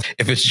the South?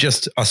 If it's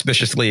just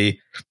auspiciously,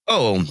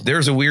 oh,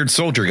 there's a weird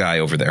soldier guy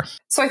over there.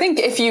 So I think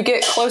if you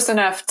get close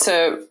enough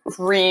to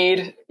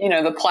read,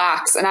 the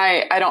plaques, and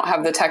I don't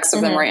have the text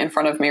of them right in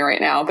front of me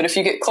right now, but if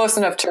you get close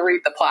enough to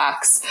read the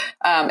plaques,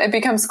 it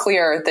becomes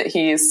clear that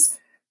he's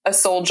a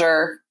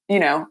soldier,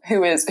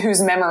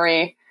 whose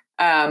memory,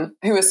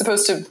 who is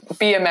supposed to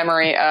be a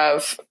memory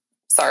of,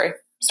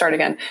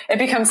 it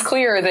becomes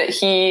clear that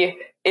he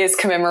is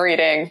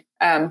commemorating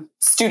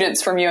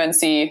students from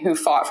UNC who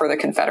fought for the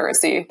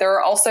Confederacy. There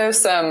are also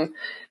some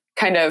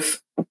kind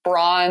of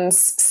bronze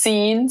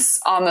scenes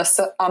on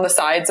the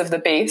sides of the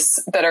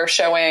base that are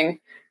showing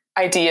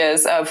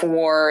ideas of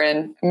war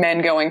and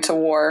men going to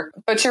war.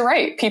 But you're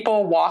right.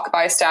 People walk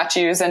by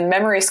statues, and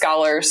memory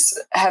scholars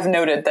have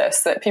noted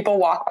this, that people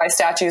walk by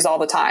statues all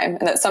the time,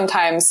 and that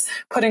sometimes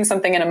putting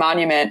something in a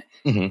monument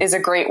is a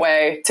great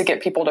way to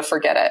get people to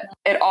forget it.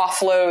 It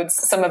offloads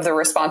some of the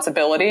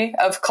responsibility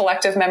of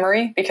collective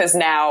memory, because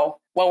now,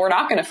 well, we're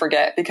not going to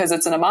forget because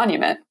it's in a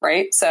monument,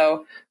 right?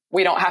 So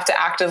we don't have to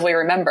actively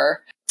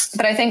remember.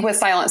 But I think with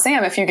Silent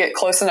Sam, if you get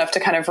close enough to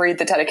kind of read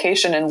the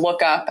dedication and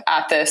look up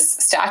at this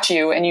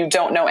statue and you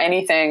don't know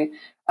anything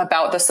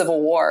about the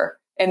Civil War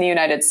in the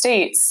United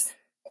States,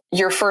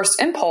 your first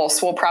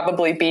impulse will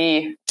probably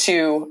be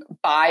to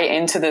buy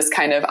into this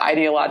kind of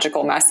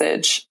ideological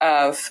message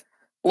of,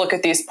 look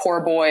at these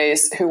poor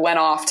boys who went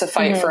off to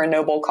fight for a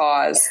noble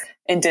cause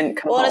and didn't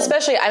come home. And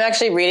especially, I'm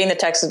actually rereading the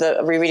text of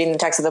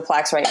the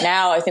plaques right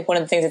now. I think one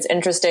of the things that's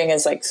interesting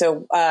is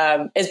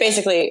is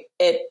basically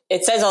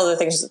it says all the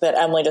things that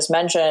Emily just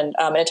mentioned.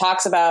 And it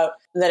talks about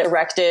that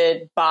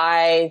erected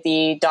by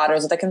the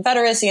Daughters of the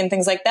Confederacy and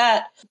things like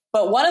that.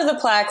 But one of the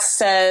plaques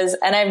says,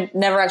 and I've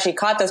never actually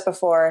caught this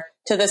before,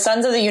 to the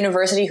sons of the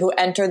university who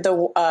entered the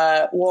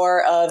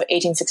war of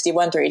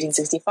 1861 through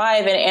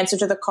 1865 in answer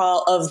to the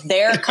call of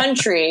their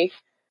country,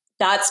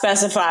 not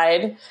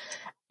specified,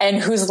 and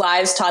whose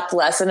lives taught the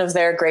lesson of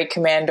their great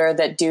commander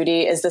that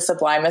duty is the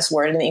sublimest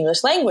word in the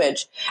English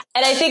language.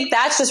 And I think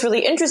that's just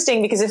really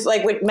interesting, because if,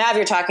 like, with Mav,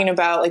 you're talking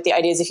about, like, the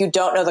ideas, if you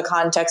don't know the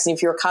context and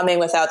if you're coming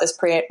without this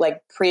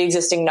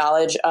pre-existing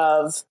knowledge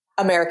of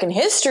American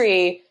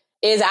history,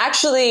 is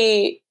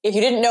actually, if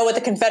you didn't know what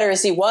the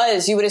Confederacy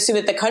was, you would assume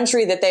that the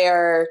country that they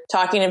are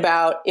talking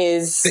about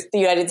is the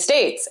United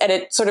States. And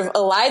it sort of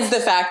elides the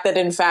fact that,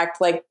 in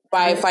fact, like,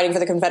 by fighting for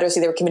the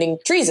Confederacy, they were committing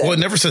treason. Well,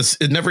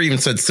 it never even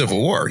said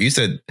Civil War. You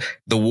said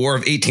the War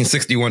of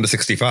 1861 to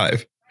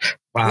 65.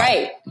 Wow.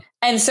 Right.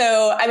 And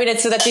so, I mean,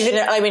 so that's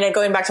even, I mean,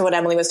 going back to what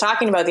Emily was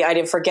talking about, the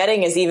idea of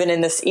forgetting is even in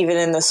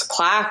this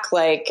plaque,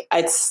 like,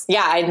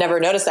 I'd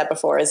never noticed that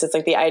before. It's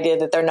like the idea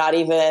that they're not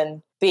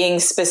even being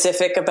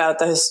specific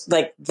about even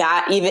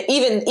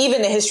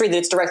the history that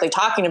it's directly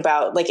talking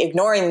about, like,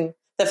 ignoring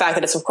the fact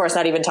that it's, of course,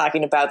 not even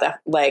talking about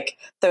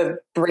the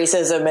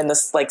racism and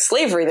the, like,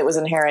 slavery that was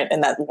inherent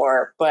in that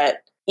war,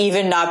 but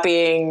even not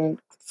being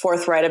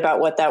forthright about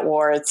what that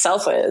war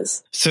itself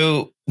is.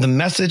 So the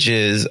message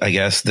is, I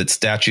guess, that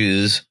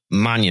statues,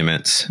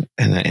 monuments,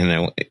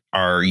 and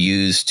are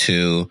used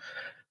to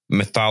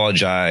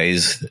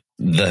mythologize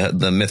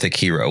the mythic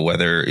hero,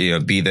 whether,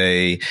 be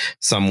they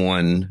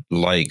someone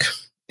like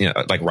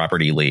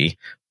Robert E. Lee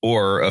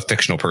or a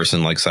fictional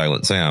person like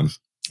Silent Sam.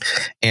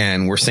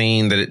 And we're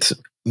saying that it's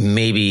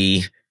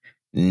maybe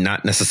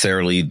not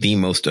necessarily the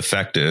most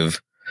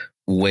effective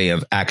way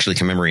of actually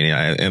commemorating.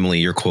 Emily,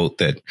 your quote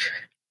that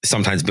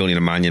sometimes building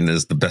a monument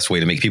is the best way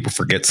to make people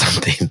forget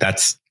something.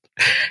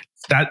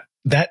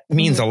 That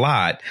means a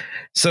lot.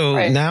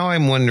 So now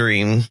I'm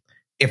wondering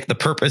if the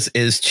purpose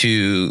is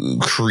to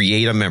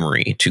create a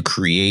memory, to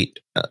create,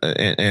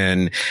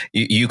 and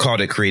you called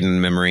it creating a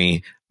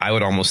memory. I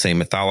would almost say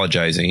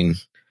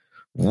mythologizing.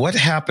 What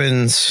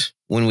happens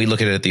when we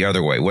look at it the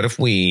other way? What if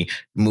we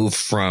move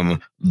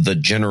from the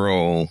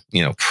general,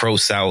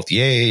 pro-South,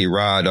 yay,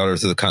 rah,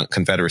 Daughters of the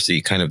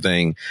Confederacy kind of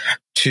thing,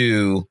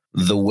 to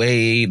the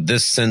way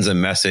this sends a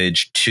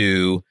message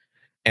to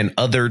an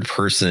othered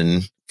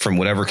person from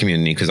whatever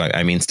community, because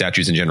I mean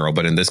statues in general,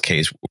 but in this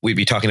case, we'd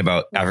be talking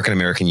about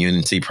African-American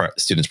UNC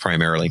students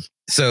primarily.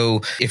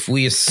 So if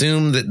we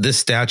assume that this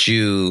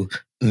statue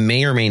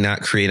may or may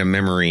not create a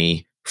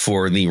memory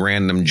for the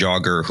random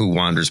jogger who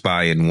wanders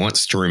by and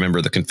wants to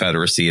remember the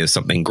Confederacy as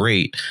something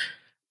great,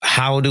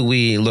 how do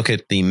we look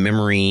at the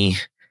memory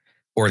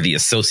or the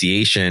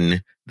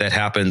association that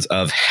happens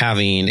of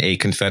having a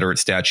Confederate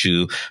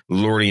statue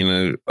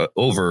lording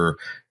over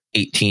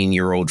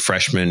 18-year-old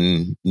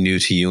freshman new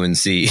to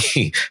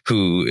UNC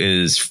who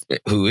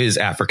is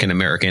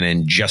African-American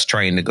and just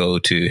trying to go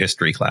to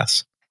history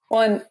class?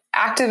 Well,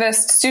 and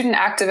student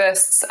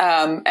activists,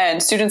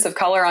 and students of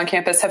color on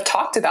campus have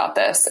talked about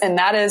this. And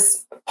that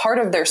is part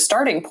of their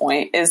starting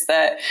point, is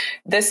that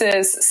this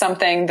is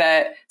something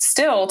that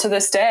still to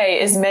this day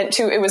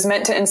it was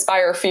meant to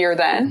inspire fear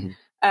then.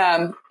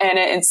 And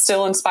it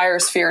still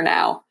inspires fear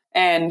now.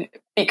 And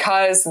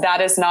because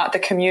that is not the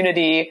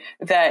community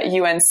that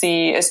UNC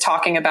is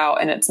talking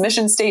about in its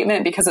mission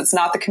statement, because it's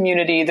not the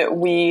community that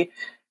we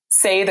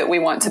say that we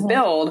want to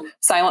build,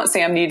 Silent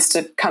Sam needs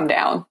to come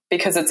down,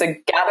 because it's a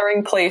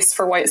gathering place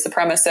for white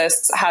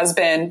supremacists, has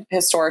been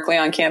historically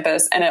on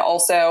campus. And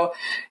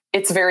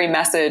its very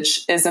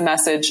message is a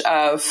message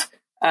of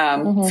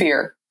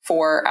fear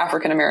for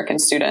African-American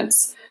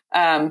students.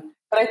 But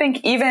I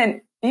think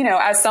even,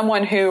 as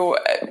someone who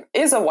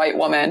is a white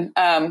woman,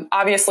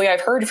 obviously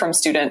I've heard from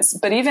students,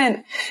 but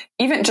even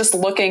just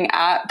looking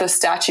at the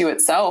statue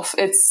itself,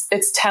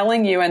 it's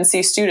telling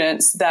UNC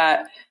students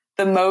that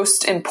the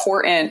most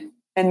important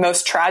and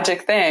most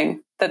tragic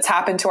thing that's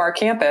happened to our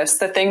campus,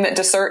 the thing that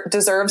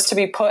deserves to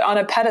be put on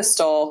a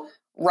pedestal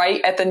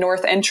right at the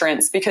north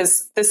entrance,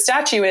 because the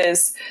statue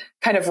is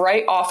kind of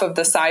right off of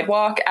the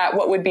sidewalk at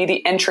what would be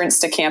the entrance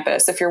to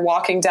campus. If you're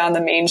walking down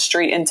the main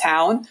street in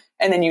town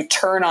and then you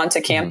turn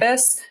onto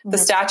campus, the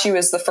statue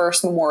is the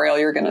first memorial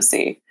you're going to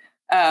see.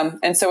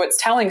 And so it's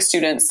telling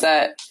students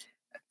that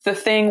the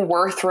thing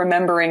worth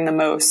remembering the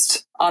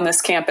most on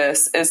this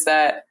campus is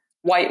that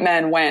white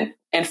men went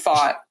and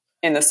fought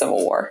in the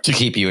Civil War. To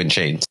keep you in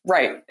chains.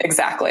 Right,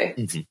 exactly.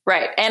 Mm-hmm.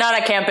 Right. And on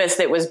a campus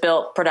that was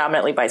built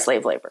predominantly by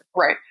slave labor.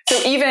 Right. So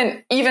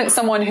even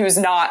someone who's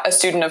not a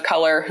student of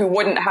color, who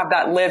wouldn't have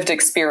that lived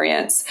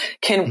experience,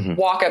 can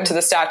walk up to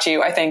the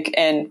statue, I think,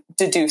 and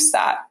deduce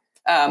that,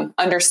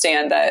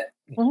 understand that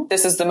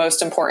this is the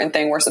most important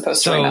thing we're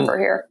supposed to remember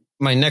here.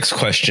 My next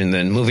question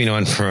then, moving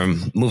on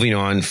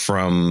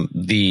from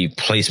the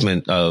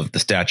placement of the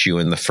statue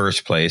in the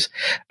first place,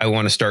 I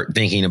want to start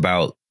thinking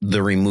about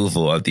the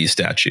removal of these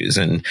statues.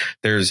 And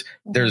there's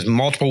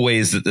multiple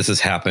ways that this has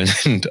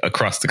happened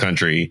across the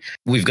country.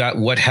 We've got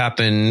what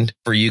happened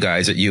for you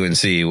guys at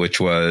UNC,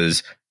 which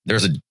was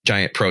there's a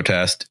giant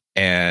protest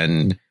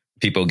and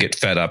people get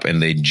fed up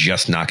and they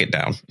just knock it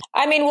down.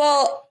 I mean,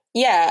 well,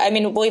 yeah. I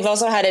mean, we've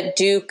also had at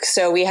Duke.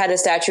 So we had a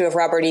statue of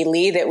Robert E.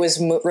 Lee that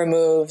was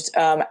removed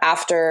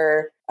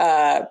after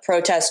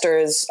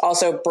protesters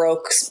also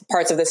broke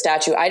parts of the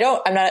statue. I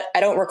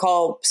don't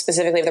recall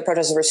specifically if the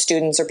protesters were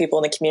students or people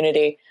in the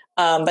community.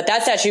 But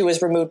that statue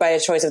was removed by a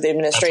choice of the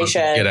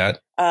administration.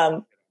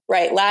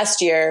 Right.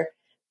 Last year.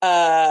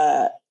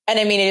 And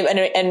I mean,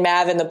 and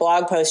Mav, in the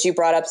blog post, you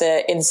brought up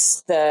the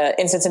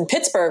instance in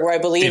Pittsburgh where I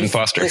believe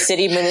the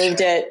city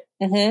removed it.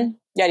 Mm-hmm.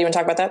 Yeah. Do you want to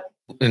talk about that?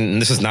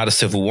 And this is not a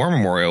Civil War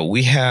memorial.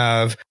 We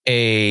have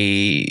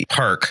a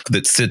park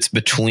that sits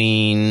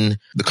between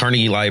the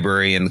Carnegie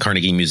Library and the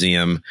Carnegie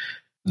Museum,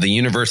 the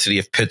University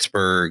of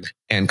Pittsburgh,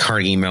 and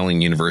Carnegie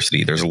Mellon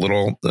University. There's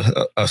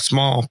a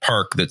small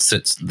park that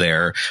sits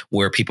there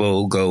where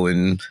people go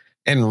and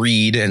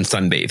read and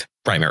sunbathe.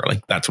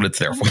 Primarily, that's what it's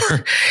there for.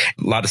 A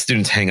lot of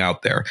students hang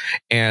out there.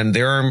 And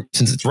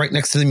since it's right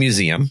next to the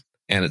museum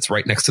and it's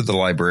right next to the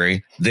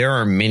library, there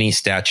are many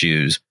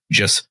statues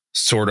just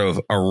sort of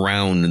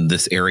around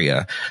this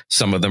area.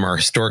 Some of them are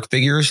historic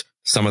figures.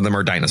 Some of them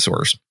are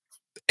dinosaurs.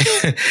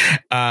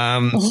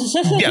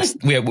 Yes,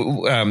 we have,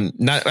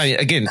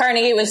 again,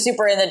 Carnegie was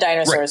super into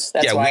dinosaurs.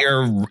 Right. That's why.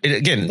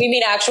 We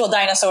mean actual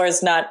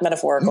dinosaurs, not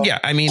metaphorical. Yeah,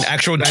 I mean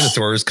actual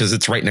dinosaurs because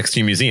it's right next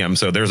to a museum.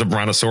 So there's a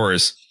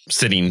brontosaurus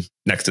sitting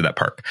next to that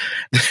park.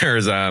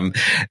 There's and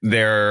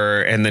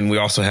then we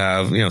also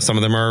have, some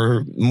of them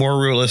are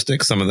more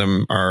realistic, some of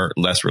them are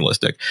less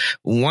realistic.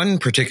 One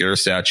particular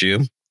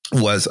statue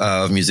was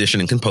of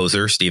musician and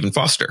composer Stephen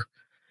Foster.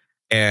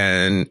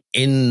 And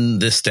in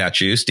this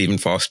statue, Stephen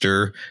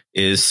Foster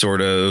is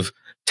sort of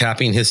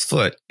tapping his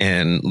foot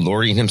and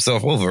lording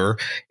himself over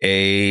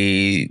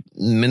a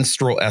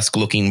minstrel-esque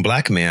looking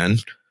black man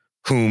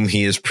whom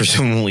he is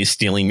presumably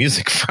stealing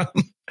music from.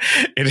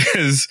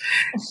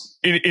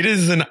 It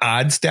is an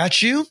odd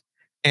statue.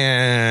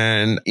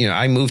 And,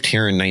 I moved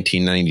here in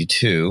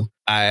 1992.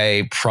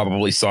 I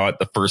probably saw it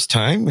the first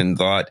time and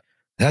thought,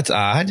 that's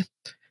odd.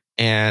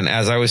 And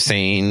as I was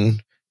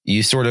saying,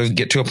 you sort of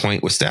get to a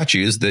point with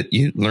statues that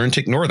you learn to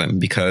ignore them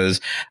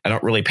because I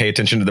don't really pay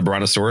attention to the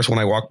brontosaurus when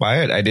I walk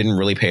by it. I didn't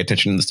really pay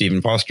attention to the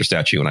Stephen Foster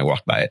statue when I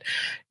walked by it.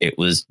 It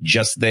was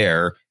just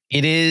there.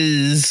 It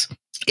is,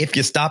 if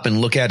you stop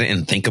and look at it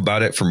and think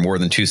about it for more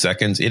than 2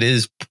 seconds, it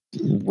is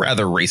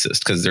rather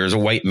racist because there's a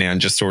white man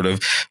just sort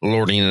of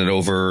lording it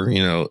over,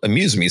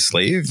 amuse me,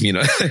 slave,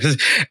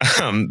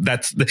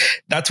 that's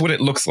what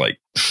it looks like.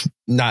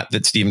 Not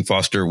that Stephen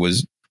Foster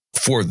was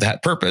for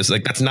that purpose.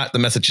 Like, that's not the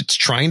message it's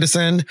trying to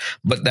send,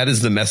 but that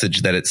is the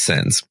message that it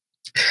sends.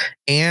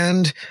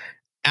 And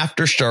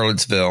after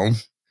Charlottesville,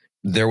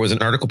 there was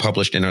an article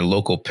published in a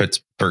local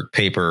Pittsburgh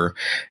paper,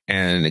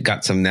 and it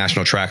got some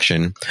national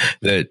traction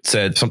that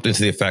said something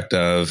to the effect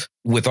of,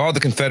 with all the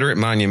Confederate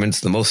monuments,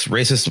 the most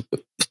racist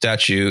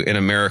statue in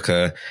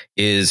America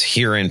is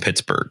here in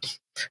Pittsburgh.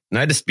 And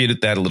I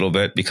disputed that a little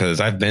bit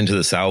because I've been to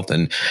the South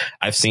and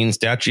I've seen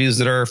statues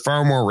that are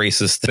far more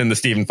racist than the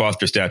Stephen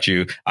Foster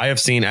statue. I have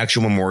seen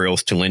actual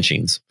memorials to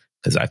lynchings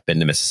because I've been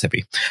to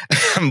Mississippi,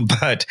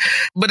 but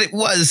it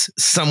was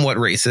somewhat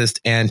racist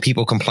and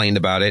people complained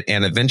about it.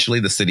 And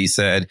eventually the city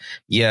said,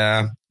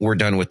 yeah, we're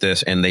done with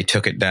this. And they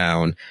took it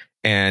down,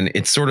 and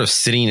it's sort of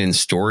sitting in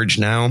storage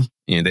now.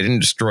 They didn't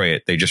destroy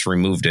it. They just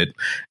removed it,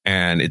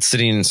 and it's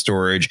sitting in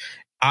storage.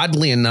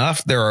 Oddly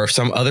enough, there are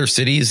some other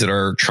cities that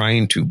are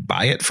trying to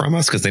buy it from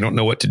us because they don't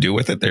know what to do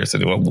with it. They're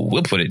saying, well,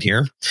 we'll put it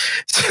here.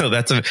 So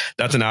that's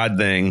an odd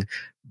thing.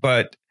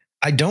 But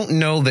I don't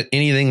know that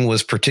anything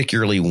was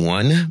particularly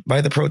won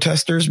by the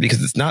protesters,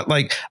 because it's not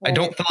like, I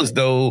don't feel as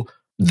though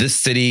this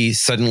city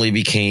suddenly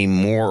became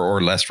more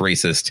or less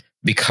racist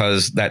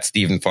because that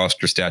Stephen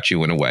Foster statue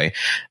went away.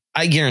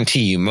 I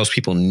guarantee you most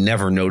people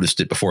never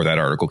noticed it before that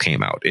article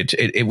came out.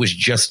 It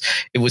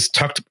was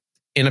tucked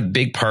in a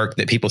big park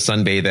that people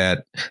sunbathe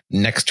at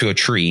next to a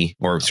tree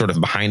or sort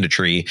of behind a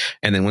tree.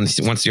 And then once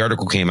the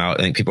article came out,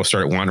 I think people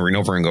started wandering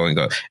over and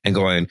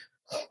going,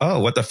 oh,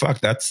 what the fuck?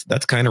 That's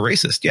kind of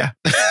racist. Yeah.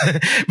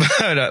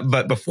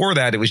 But before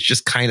that, it was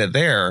just kind of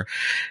there.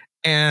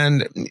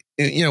 And,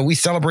 we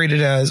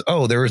celebrated as,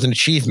 oh, there was an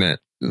achievement.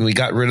 We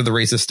got rid of the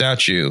racist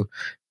statue.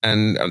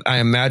 And I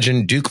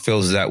imagine Duke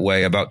feels that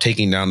way about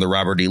taking down the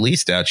Robert E. Lee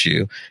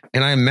statue.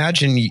 And I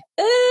imagine,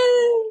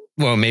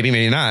 well,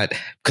 maybe not,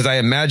 because I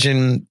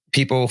imagine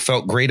people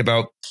felt great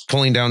about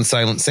pulling down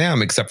Silent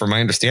Sam, except for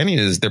my understanding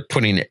is they're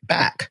putting it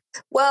back.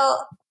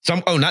 Well,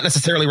 not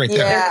necessarily right there.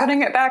 They're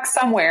putting it back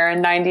somewhere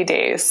in 90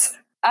 days.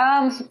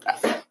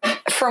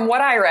 From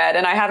what I read,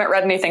 and I haven't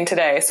read anything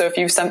today, so if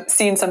you've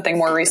seen something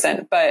more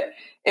recent, but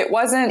it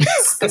wasn't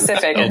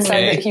specific. It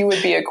said that he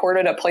would be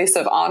accorded a place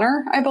of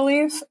honor, I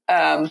believe.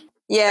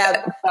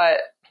 But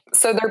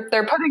so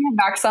they're putting him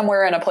back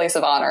somewhere in a place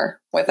of honor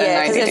within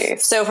 90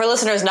 days. So for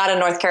listeners not in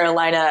North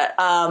Carolina,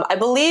 I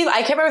believe,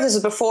 I can't remember if this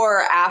was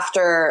before or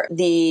after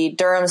the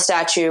Durham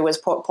statue was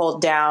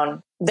pulled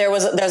down.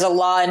 There's a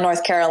law in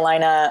North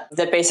Carolina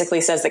that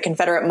basically says that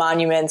Confederate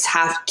monuments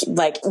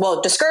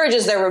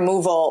discourages their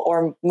removal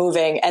or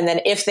moving. And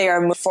then if they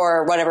are moved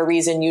for whatever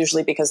reason,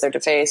 usually because they're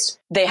defaced,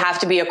 they have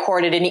to be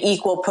accorded an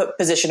equal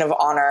position of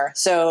honor.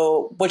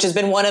 So, which has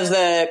been one of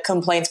the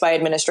complaints by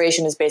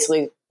administration, is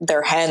basically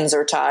their hands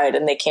are tied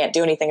and they can't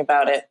do anything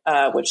about it,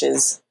 which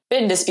has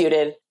been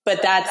disputed.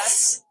 But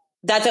that's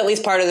at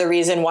least part of the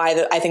reason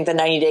why I think the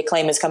 90-day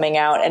claim is coming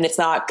out. And it's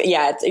not,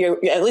 at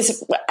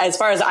least as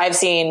far as I've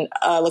seen,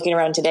 looking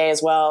around today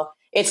as well,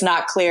 it's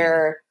not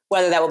clear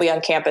whether that will be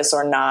on campus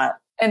or not.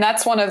 And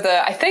that's one of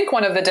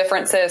the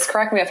differences,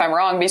 correct me if I'm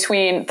wrong,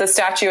 between the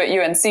statue at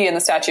UNC and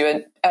the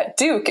statue at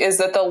Duke is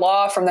that the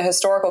law from the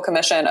Historical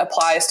Commission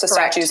applies to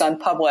statues on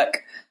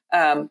public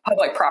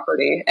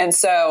property. And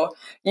so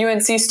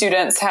UNC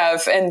students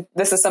have, and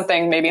this is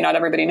something maybe not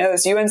everybody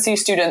knows, UNC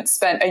students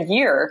spent a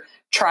year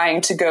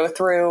trying to go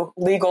through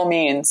legal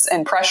means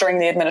and pressuring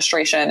the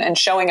administration and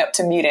showing up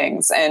to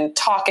meetings and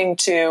talking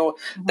to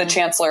the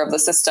chancellor of the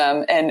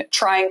system and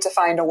trying to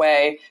find a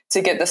way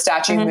to get the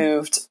statue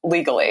moved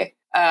legally.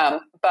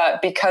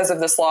 But because of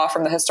this law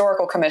from the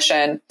Historical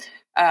Commission,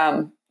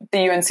 the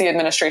UNC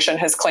administration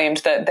has claimed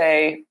that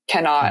they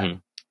cannot,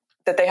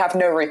 that they have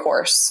no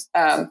recourse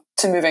to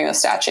moving the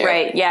statue.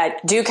 Right. Yeah.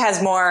 Duke has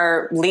had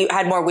more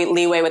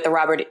leeway with the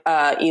Robert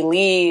E.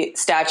 Lee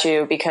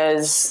statue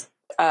because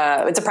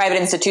it's a private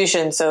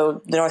institution,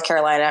 so the North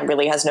Carolina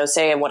really has no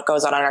say in what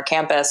goes on our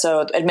campus.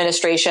 So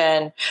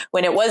administration,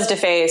 when it was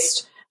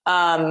defaced,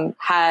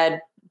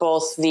 had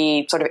both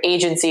the sort of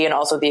agency and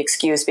also the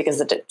excuse because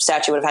the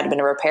statue would have had to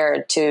been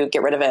repaired to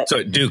get rid of it. So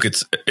at Duke,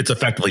 it's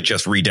effectively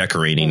just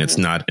redecorating. It's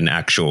not an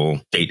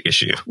actual state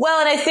issue. Well,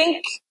 and I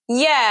think,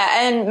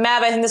 and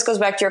Mab, I think this goes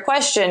back to your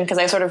question because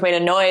I sort of made a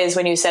noise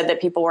when you said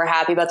that people were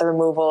happy about the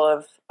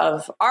removal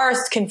of our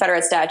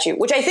Confederate statue,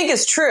 which I think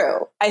is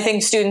true. I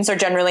think students are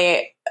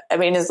generally, at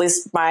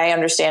least my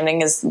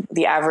understanding is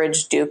the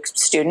average Duke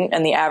student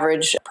and the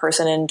average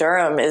person in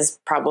Durham is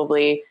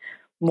probably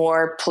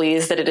more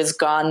pleased that it is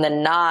gone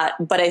than not.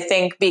 But I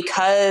think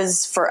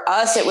because for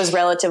us, it was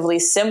relatively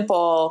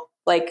simple,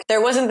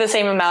 there wasn't the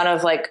same amount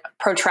of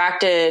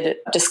protracted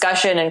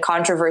discussion and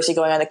controversy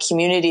going on in the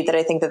community that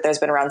I think that there's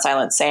been around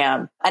Silent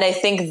Sam. And I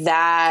think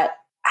that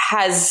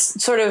has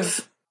sort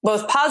of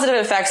both positive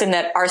effects in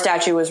that our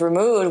statue was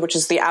removed, which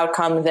is the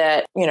outcome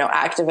that,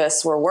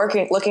 activists were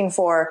looking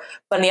for.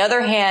 But on the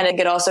other hand,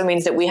 it also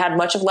means that we had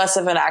much less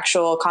of an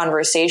actual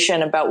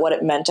conversation about what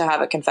it meant to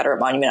have a Confederate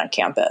monument on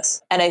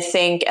campus. And I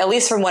think, at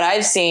least from what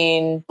I've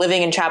seen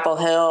living in Chapel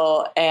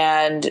Hill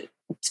and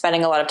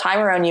spending a lot of time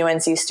around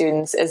UNC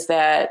students, is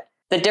that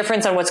the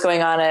difference on what's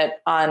going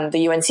on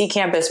the UNC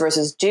campus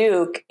versus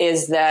Duke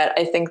is that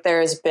I think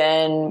there's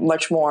been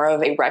much more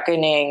of a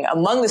reckoning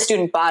among the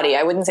student body.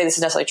 I wouldn't say this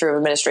is necessarily true of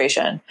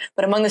administration,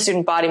 but among the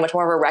student body, much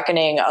more of a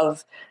reckoning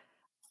of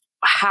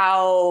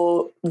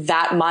how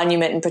that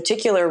monument in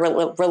particular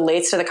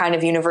relates to the kind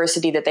of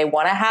university that they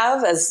want to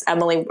have, as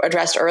Emily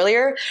addressed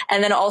earlier,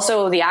 and then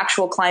also the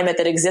actual climate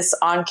that exists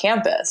on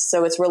campus.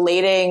 So it's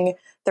relating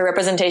the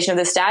representation of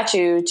the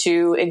statue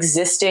to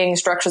existing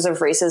structures of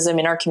racism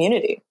in our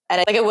community.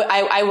 And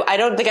I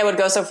don't think I would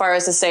go so far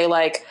as to say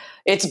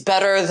it's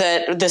better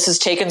that this has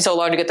taken so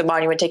long to get the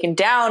monument taken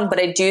down, but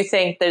I do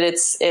think that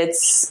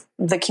it's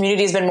the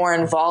community has been more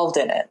involved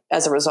in it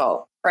as a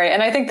result. Right.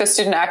 And I think the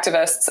student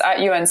activists at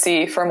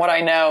UNC, from what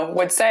I know,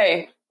 would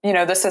say,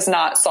 this has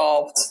not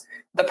solved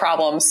the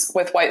problems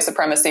with white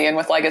supremacy and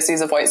with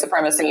legacies of white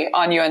supremacy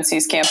on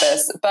UNC's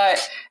campus. But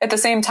at the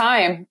same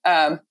time,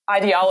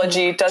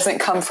 ideology doesn't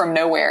come from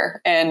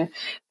nowhere. And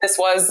this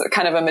was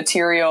kind of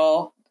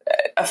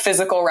a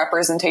physical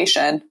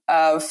representation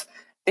of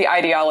the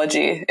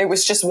ideology. It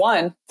was just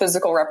one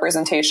physical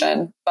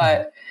representation,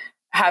 but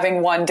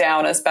having one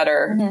down is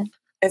better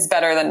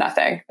than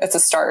nothing. It's a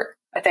start,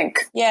 I think,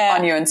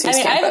 on UNC's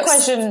campus. I have a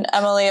question,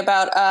 Emily,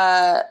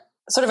 about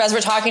sort of as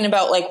we're talking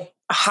about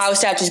how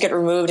statues get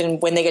removed and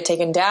when they get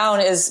taken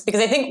down, is because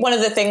I think one of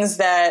the things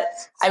that,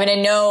 I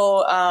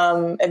know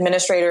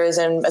administrators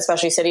and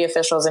especially city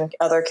officials in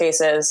other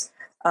cases,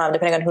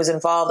 depending on who's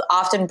involved,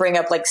 often bring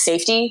up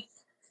safety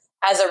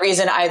as a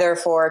reason either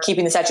for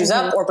keeping the statues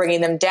up or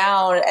bringing them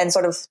down, and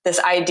sort of this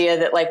idea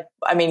that, like,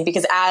 I mean,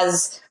 because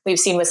as we've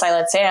seen with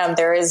Silent Sam,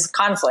 there is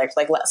conflict.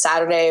 Like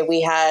Saturday,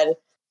 we had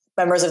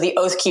members of the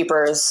Oath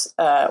Keepers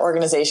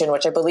organization,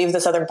 which I believe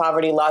the Southern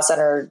Poverty Law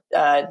Center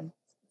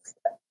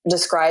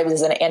described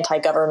as an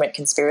anti-government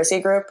conspiracy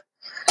group,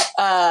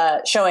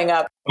 showing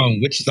up. On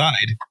which side?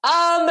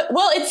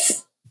 Well,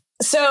 it's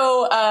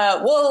so.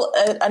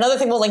 Another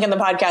thing we'll link in the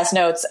podcast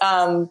notes.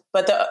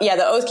 But the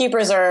Oath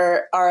Keepers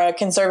are a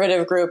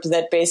conservative group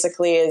that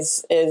basically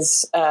is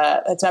its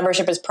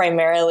membership is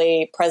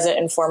primarily present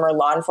and former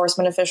law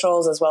enforcement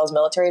officials as well as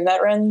military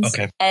veterans.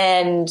 Okay,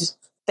 and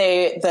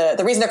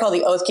the reason they're called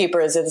the Oath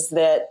Keepers is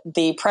that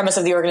the premise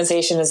of the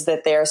organization is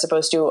that they are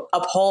supposed to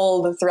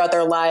uphold throughout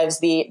their lives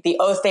the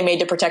oath they made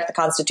to protect the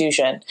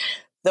Constitution.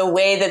 The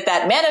way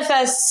that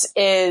manifests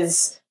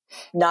is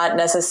not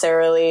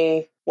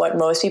necessarily what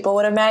most people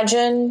would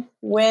imagine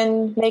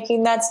when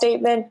making that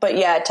statement. But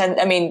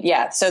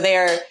so they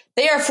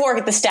are for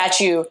the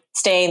statue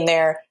staying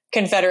there.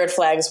 Confederate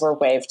flags were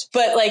waved.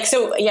 But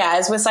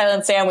as with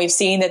Silent Sam, we've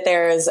seen that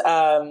there's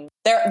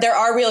there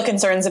are real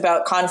concerns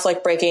about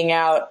conflict breaking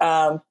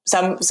out.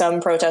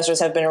 Some protesters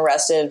have been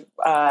arrested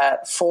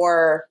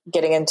for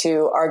getting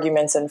into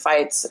arguments and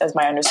fights, as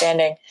my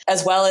understanding,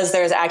 as well as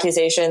there's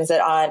accusations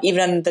that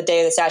even on the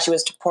day the statue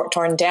was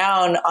torn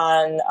down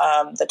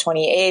on the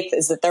 28th,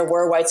 is that there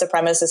were white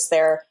supremacists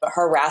there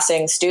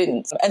harassing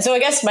students. And so I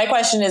guess my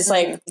question is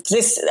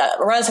this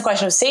runs the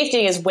question of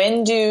safety: is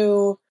when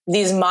do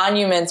these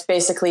monuments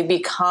basically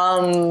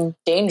become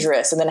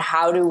dangerous? And then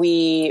how do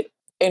we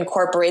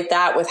incorporate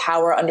that with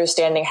how we're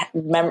understanding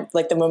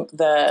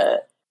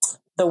the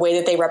way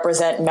that they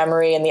represent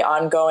memory and the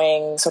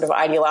ongoing sort of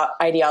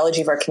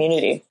ideology of our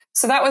community?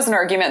 So that was an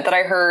argument that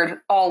I heard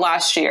all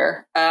last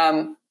year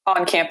on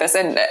campus.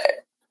 And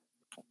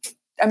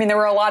I mean, there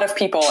were a lot of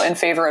people in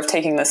favor of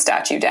taking the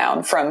statue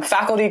down, from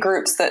faculty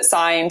groups that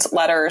signed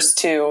letters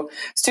to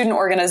student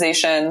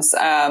organizations,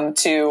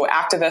 to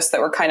activists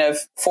that were kind of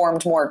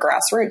formed more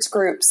grassroots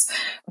groups.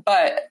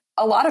 But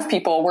a lot of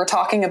people were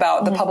talking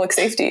about the public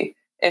safety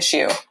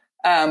issue,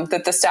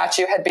 that the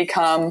statue had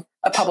become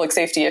a public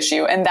safety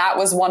issue. And that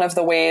was one of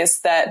the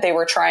ways that they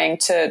were trying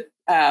to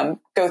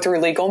go through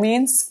legal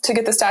means to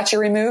get the statue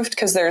removed,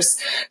 because there's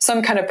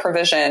some kind of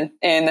provision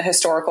in the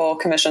Historical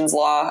Commission's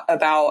law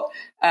about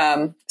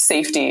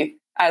safety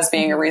as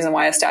being a reason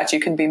why a statue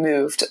can be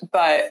moved.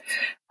 But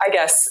I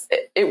guess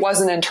it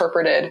wasn't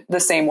interpreted the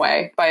same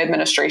way by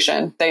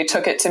administration. They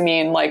took it to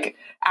mean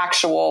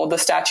the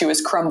statue is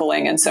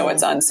crumbling and so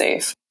it's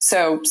unsafe.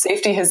 So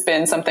safety has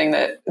been something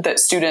that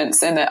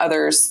students and that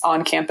others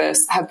on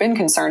campus have been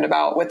concerned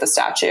about with the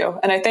statue.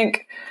 And I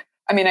think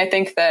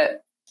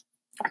that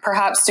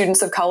perhaps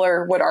students of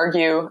color would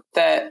argue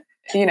that,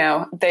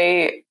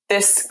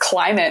 this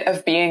climate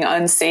of being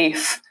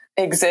unsafe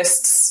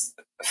exists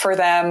for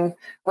them,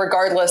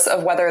 regardless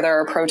of whether there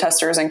are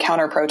protesters and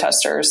counter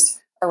protesters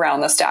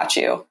around the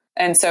statue.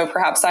 And so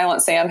perhaps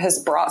Silent Sam has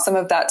brought some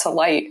of that to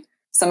light,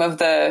 some of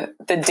the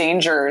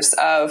dangers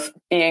of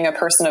being a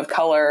person of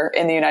color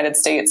in the United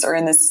States or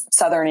in the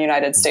southern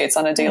United States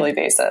on a daily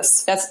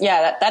basis. That's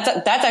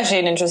actually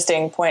an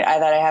interesting point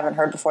that I haven't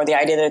heard before. The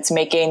idea that it's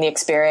making the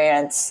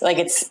experience,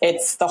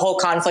 it's the whole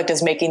conflict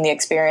is making the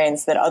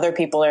experience that other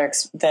people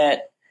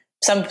that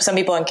some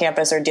people on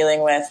campus are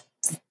dealing with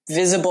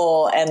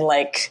visible and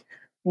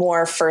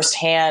more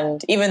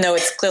firsthand, even though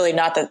it's clearly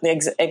not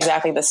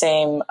exactly the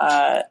same,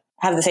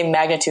 have the same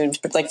magnitude,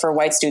 but for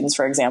white students,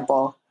 for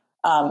example.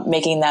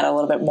 Making that a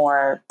little bit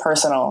more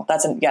personal.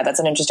 That's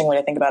an interesting way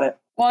to think about it.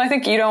 Well, I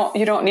think you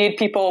don't need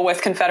people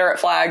with Confederate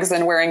flags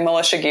and wearing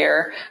militia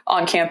gear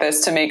on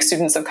campus to make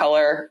students of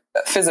color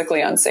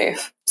physically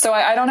unsafe. So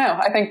I don't know.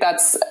 I think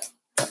that's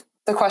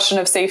the question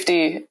of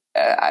safety.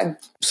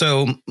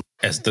 So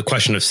as the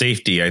question of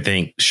safety, I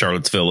think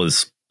Charlottesville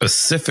is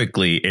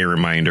specifically a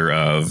reminder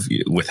of,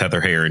 with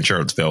Heather Heyer in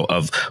Charlottesville,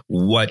 of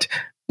what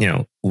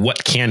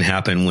can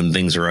happen when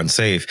things are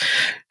unsafe.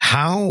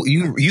 How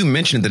you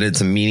mentioned that it's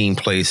a meeting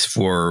place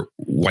for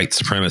white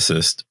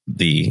supremacists,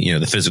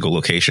 the physical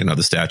location of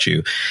the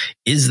statue.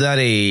 Is that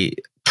a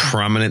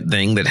prominent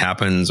thing that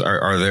happens?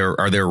 Are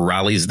there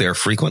rallies there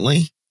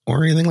frequently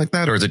or anything like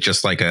that? Or is it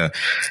just like a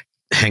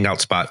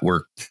hangout spot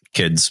where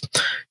kids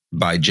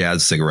buy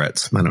jazz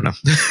cigarettes? I don't know.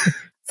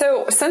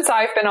 So since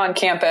I've been on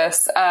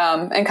campus,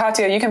 and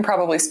Katya, you can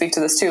probably speak to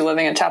this too,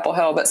 living in Chapel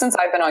Hill, but since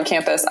I've been on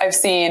campus, I've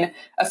seen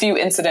a few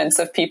incidents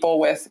of people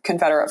with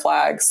Confederate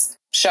flags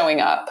showing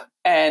up.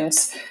 And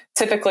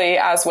typically,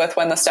 as with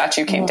when the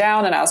statue came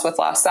down and as with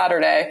last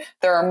Saturday,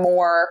 there are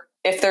more,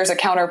 if there's a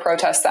counter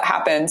protest that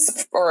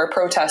happens or a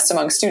protest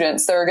among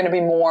students, there are going to be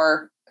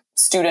more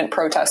student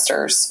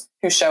protesters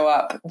who show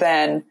up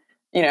than,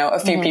 a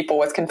few people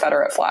with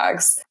Confederate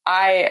flags.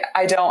 I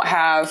don't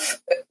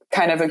have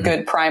kind of a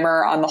good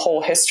primer on the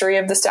whole history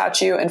of the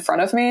statue in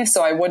front of me.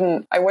 So I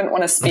wouldn't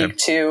want to speak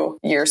to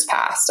years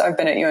past. I've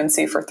been at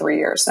UNC for 3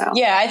 years now.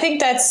 Yeah, I think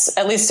that's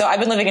at least so. I've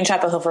been living in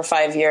Chapel Hill for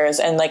 5 years.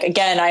 And like,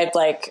 again,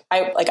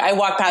 I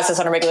walk past this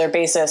on a regular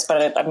basis,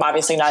 but I'm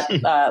obviously not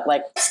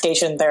like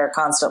stationed there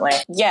constantly.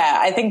 Yeah,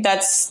 I think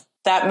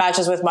that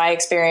matches with my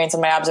experience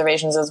and my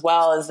observations as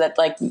well, is that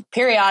like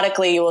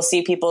periodically you will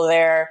see people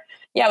there,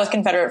 with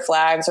Confederate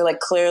flags, or like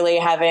clearly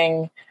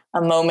having a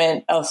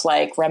moment of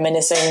like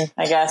reminiscing,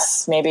 I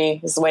guess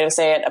maybe is the way to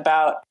say it,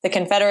 about the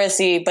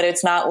Confederacy. But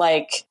it's not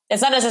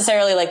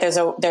necessarily like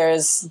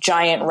there's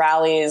giant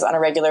rallies on a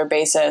regular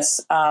basis.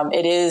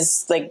 It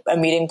is like a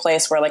meeting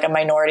place where like a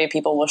minority of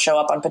people will show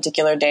up on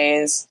particular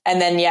days.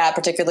 And then,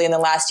 particularly in the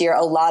last year,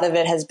 a lot of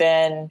it has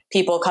been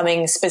people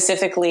coming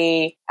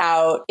specifically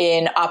out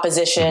in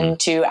opposition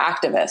to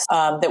activists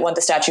that want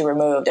the statue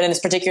removed. And it's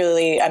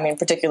particularly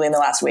in the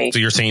last week. So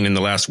you're saying in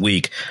the last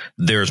week,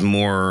 there's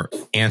more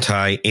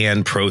anti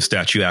and pro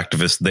statue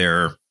activists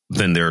there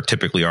than there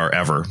typically are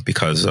ever,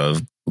 because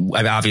of,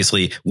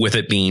 obviously, with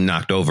it being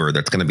knocked over,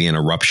 that's going to be an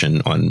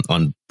eruption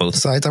on both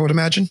sides, I would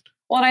imagine.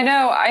 Well, and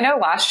I know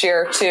last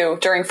year too,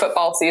 during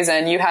football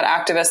season, you had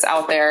activists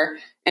out there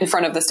in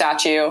front of the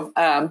statue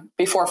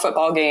before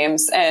football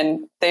games,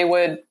 and they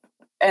would,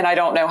 and I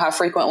don't know how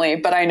frequently,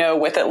 but I know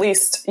with at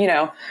least,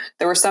 there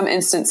were some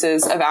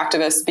instances of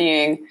activists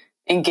being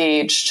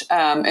engaged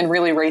in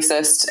really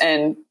racist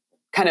and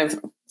kind of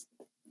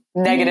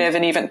negative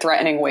and even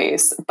threatening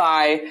ways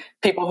by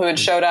people who had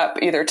showed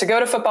up either to go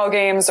to football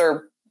games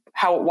or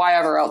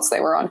whyever else they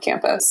were on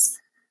campus.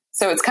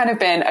 So it's kind of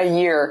been a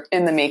year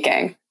in the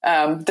making,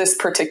 this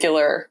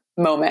particular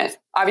moment.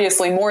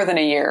 Obviously more than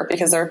a year,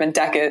 because there have been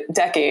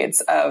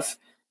decades of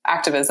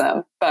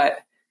activism. But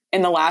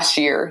in the last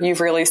year,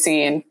 you've really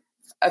seen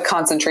a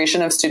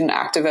concentration of student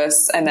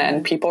activists and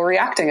then people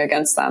reacting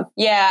against them.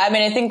 Yeah,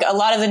 I think a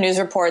lot of the news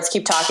reports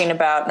keep talking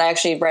about, and I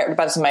actually write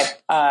about this in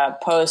my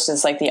post,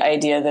 is like the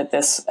idea that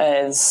this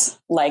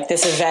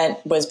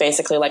event was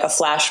basically like a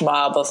flash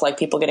mob of like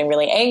people getting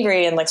really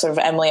angry, and like sort of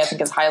Emily, I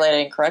think, is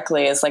highlighting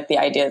correctly, is like the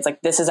idea, it's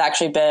like this has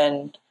actually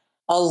been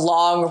a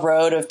long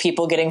road of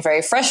people getting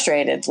very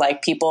frustrated.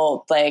 Like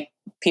people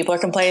are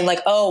complaining like,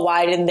 oh,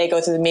 why didn't they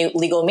go through the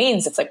legal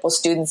means? It's like, well,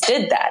 students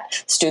did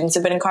that. Students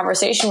have been in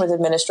conversation with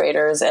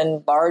administrators,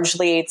 and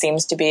largely it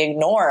seems to be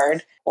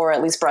ignored or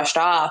at least brushed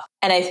off.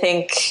 And I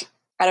think,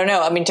 I don't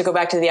know. To go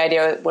back to the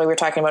idea what we were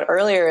talking about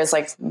earlier, is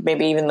like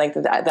maybe even like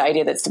the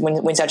idea that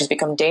when statues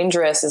become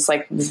dangerous is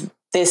like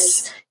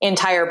this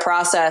entire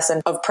process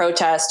of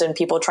protest and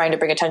people trying to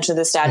bring attention to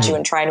the statue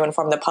and trying to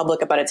inform the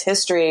public about its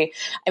history.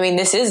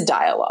 This is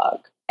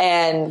dialogue.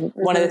 And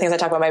one of the things I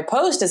talk about in my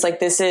post is like,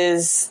 this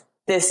is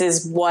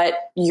what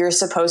you're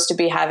supposed to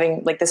be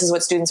having. Like, this is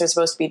what students are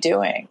supposed to be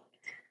doing.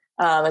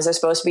 Is they're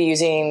supposed to be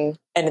using,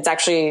 and it's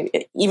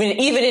actually even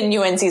in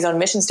UNC's own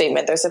mission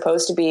statement, they're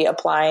supposed to be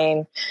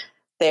applying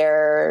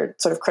their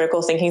sort of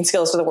critical thinking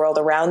skills to the world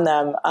around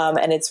them.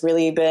 And it's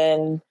really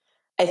been,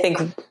 I think,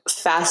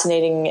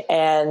 fascinating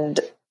and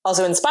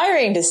also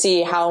inspiring to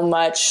see how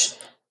much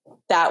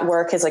that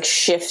work has like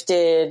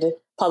shifted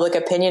public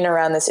opinion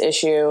around this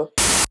issue.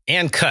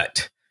 And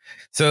cut.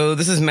 So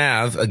this is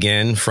Mav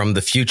again from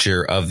the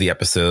future of the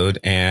episode,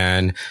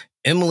 and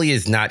Emily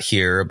is not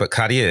here, but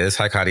Katia is.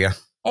 Hi, Katia.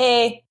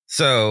 Hey.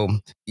 So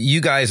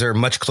you guys are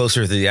much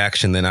closer to the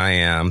action than I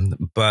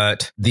am,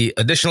 but the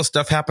additional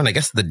stuff happened, I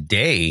guess, the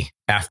day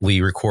after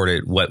we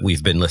recorded what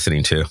we've been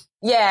listening to.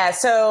 Yeah.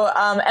 So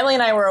Emily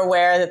and I were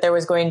aware that there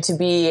was going to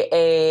be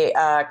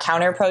a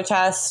counter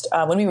protest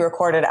when we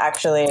recorded,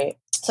 actually.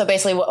 So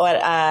basically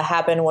what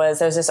happened was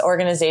there's this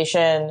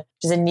organization,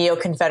 which is a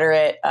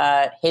neo-Confederate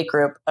hate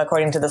group,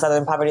 according to the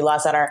Southern Poverty Law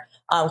Center,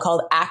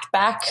 called ACT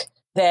Back,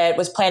 that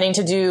was planning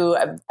to do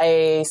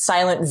a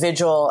silent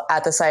vigil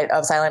at the site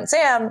of Silent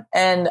Sam.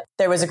 And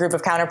there was a group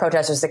of counter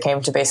protesters that came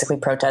to basically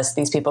protest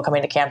these people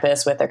coming to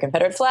campus with their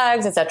Confederate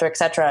flags, et cetera, et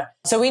cetera.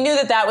 So we knew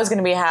that was going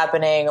to be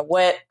happening.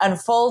 What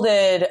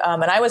unfolded,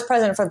 and I was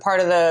present for part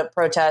of the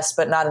protest,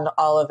 but not in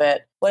all of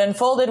it. What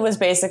unfolded was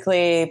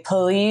basically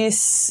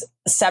police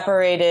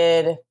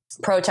separated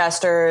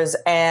protesters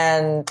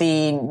and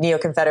the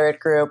neo-Confederate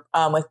group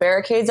with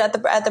barricades at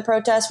the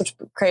protest, which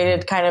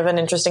created kind of an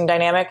interesting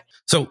dynamic.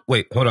 So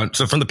wait, hold on.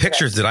 So from the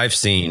pictures that I've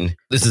seen,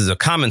 this is a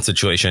common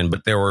situation,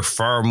 but there were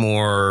far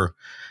more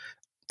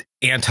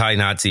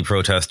anti-Nazi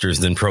protesters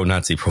than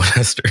pro-Nazi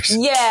protesters.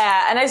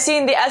 Yeah. And I've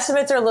seen the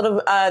estimates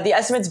the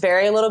estimates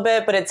vary a little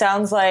bit, but it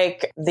sounds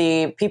like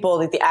the people,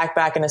 like the ACT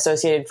Back and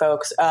associated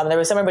folks, there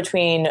was somewhere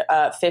between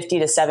 50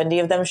 to 70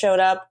 of them showed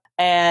up.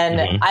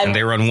 And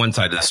they were on one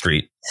side of the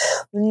street.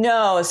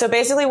 No. So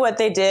basically what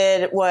they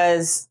did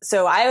was,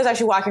 so I was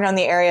actually walking around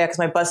the area because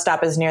my bus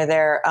stop is near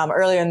there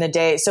earlier in the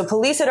day. So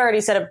police had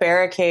already set up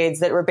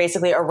barricades that were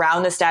basically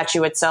around the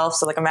statue itself.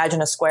 So like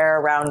imagine a square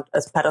around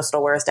a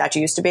pedestal where a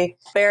statue used to be.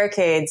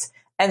 Barricades.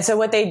 And so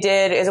what they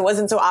did is it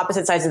wasn't so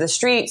opposite sides of the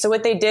street. So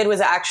what they did was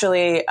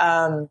actually,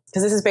 because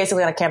this is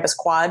basically on a campus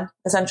quad,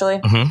 essentially.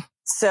 Mm-hmm.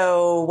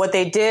 So what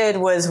they did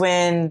was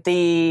when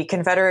the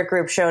Confederate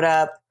group showed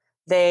up,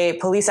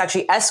 police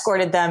actually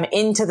escorted them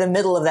into the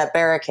middle of that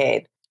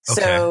barricade.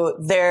 Okay. So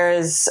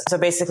there's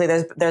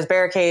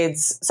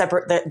barricades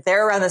separate.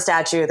 They're around the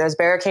statue. There's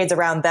barricades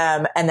around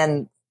them, and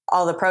then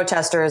all the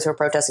protesters who are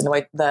protesting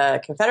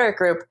the Confederate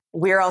group,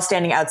 we're all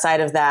standing outside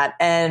of that.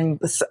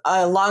 And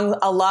along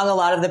a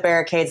lot of the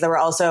barricades, there were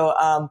also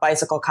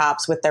bicycle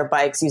cops with their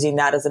bikes using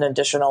that as an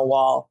additional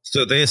wall.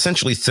 So they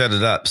essentially set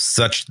it up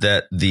such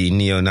that the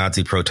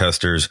neo-Nazi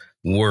protesters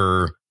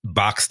were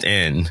boxed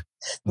in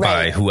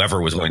by whoever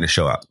was going to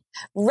show up.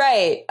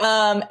 Right.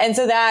 And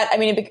so that, I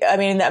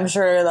mean, I'm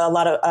sure a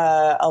lot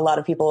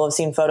of people have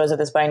seen photos of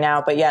this by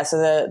now, but yeah, so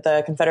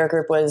the Confederate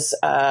group was,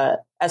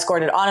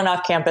 escorted on and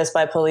off campus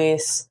by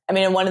police. I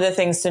mean, and one of the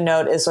things to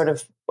note is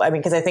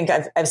because I think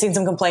I've seen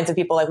some complaints of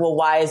people like, well,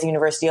 why is the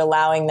university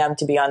allowing them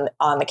to be on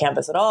the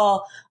campus at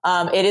all?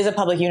 It is a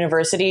public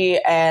university,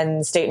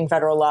 and state and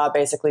federal law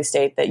basically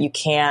state that you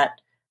can't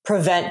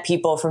prevent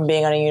people from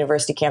being on a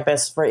university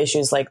campus for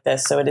issues like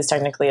this. So it is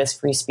technically a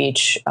free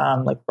speech,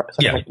 right of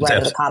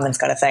the commons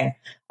kind of thing,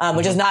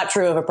 which is not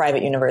true of a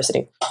private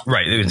university.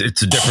 Right.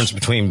 It's a difference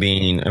between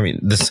being, I mean,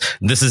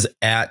 this is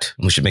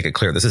we should make it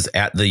clear, this is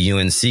at the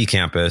UNC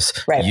campus.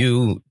 Right.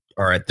 You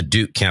are at the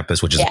Duke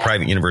campus, which is a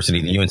private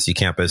university. The UNC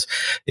campus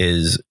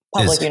is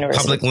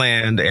public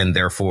land and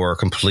therefore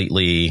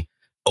completely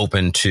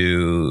open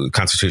to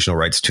constitutional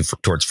rights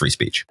towards free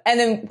speech. And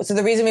then, so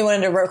the reason we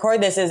wanted to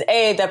record this is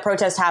that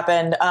protest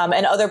happened,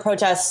 and other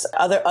protests,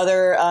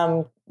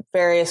 other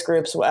various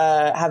groups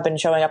have been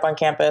showing up on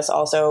campus,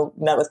 also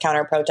met with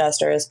counter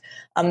protesters.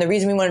 The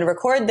reason we wanted to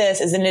record this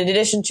is in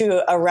addition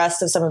to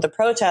arrests of some of the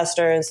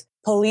protesters,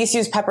 police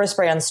used pepper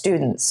spray on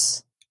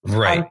students.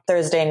 Right. On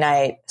Thursday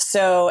night.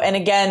 So, and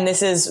again,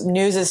 news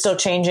is still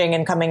changing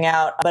and coming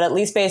out, but at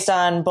least based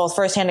on both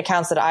firsthand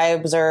accounts that I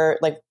observed,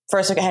 like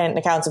firsthand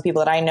accounts of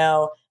people that I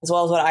know, as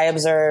well as what I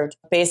observed,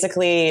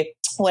 basically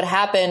what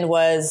happened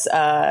was,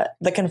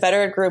 the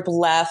Confederate group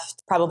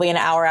left probably an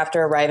hour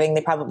after arriving.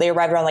 They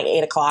arrived around like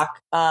 8:00.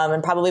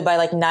 And probably by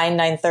like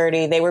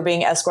 9:30, they were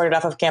being escorted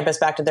off of campus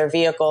back to their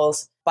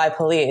vehicles by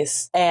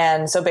police.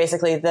 And so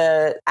basically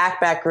the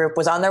Act Back group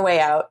was on their way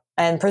out.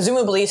 And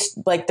presumably,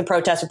 like, the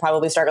protests would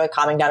probably start like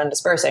calming down and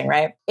dispersing,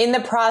 right? In the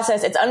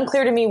process, it's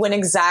unclear to me when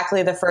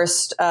exactly the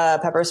first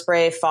pepper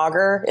spray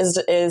fogger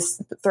is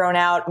thrown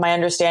out. My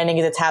understanding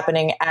is it's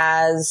happening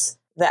as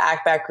the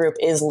Act Back group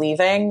is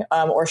leaving,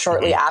 or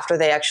shortly after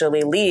they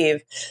actually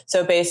leave.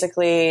 So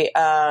basically,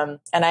 and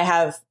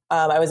I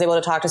was able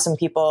to talk to some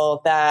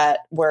people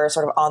that were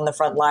sort of on the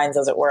front lines,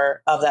 as it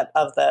were, of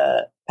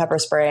the pepper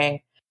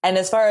spraying. And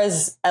as far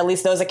as at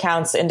least those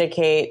accounts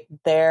indicate,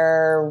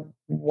 there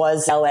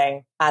was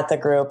yelling at the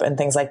group and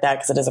things like that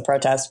because it is a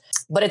protest.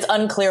 But it's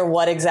unclear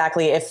what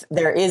exactly, if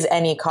there is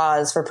any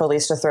cause for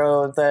police to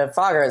throw the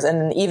foggers.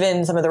 And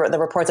even some of the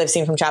reports I've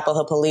seen from Chapel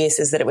Hill police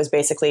is that it was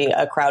basically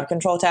a crowd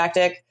control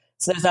tactic.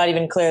 So it's not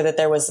even clear that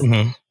there was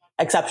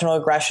exceptional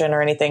aggression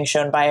or anything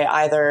shown by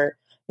either,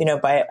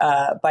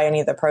 by any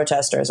of the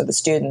protesters or the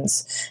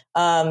students.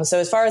 So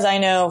as far as I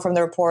know from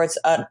the reports,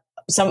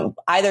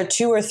 either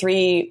 2 or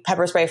 3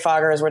 pepper spray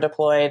foggers were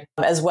deployed,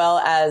 as well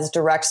as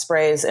direct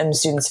sprays in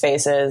students'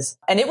 faces.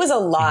 And it was a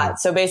lot.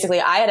 So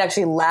basically, I had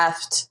actually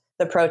left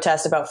the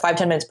protest about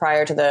 5-10 minutes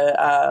prior to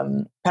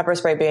the pepper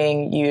spray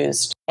being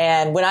used.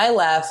 And when I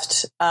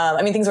left,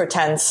 things were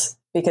tense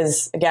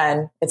because,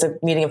 again, it's a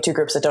meeting of 2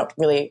 groups that don't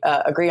really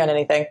agree on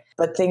anything,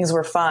 but things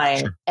were fine.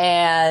 Sure.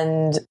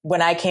 And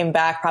when I came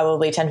back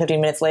probably 10-15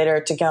 minutes later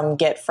to come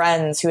get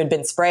friends who had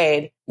been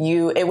sprayed,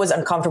 it was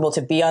uncomfortable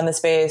to be on the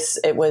space.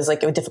 It was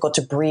difficult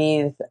to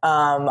breathe.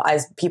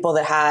 As people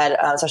that had,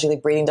 especially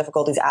like breathing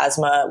difficulties,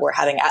 asthma, were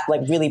having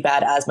like really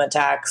bad asthma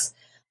attacks.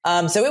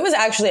 So it was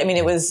actually,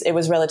 it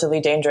was relatively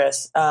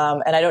dangerous.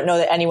 And I don't know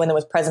that anyone that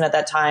was present at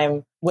that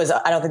time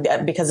I don't think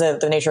that, because of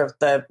the nature of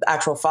the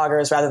actual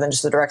foggers rather than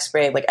just the direct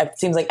spray, like it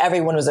seems like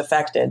everyone was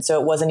affected. So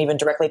it wasn't even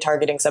directly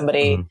targeting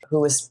somebody who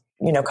was,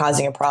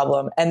 causing a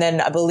problem. And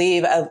then I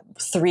believe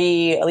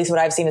 3, at least what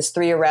I've seen is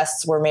 3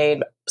 arrests were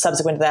made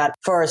subsequent to that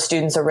for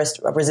students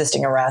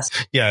resisting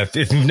arrest. Yeah.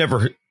 If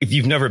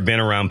you've never been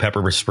around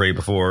pepper spray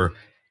before,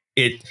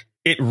 it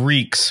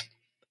reeks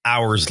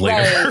hours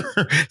later.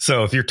 Right.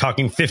 So if you're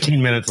talking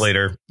 15 minutes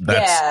later,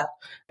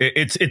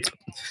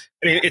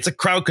 it's a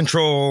crowd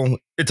control.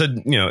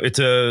 It's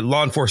a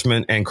law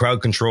enforcement and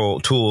crowd control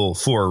tool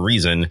for a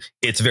reason.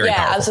 It's very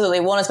powerful. Absolutely.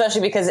 Well,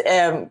 especially because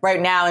right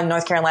now in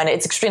North Carolina,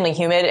 it's extremely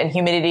humid, and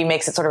humidity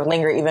makes it sort of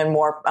linger even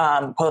more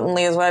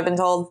potently, is what I've been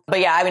told. But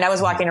yeah, I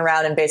was walking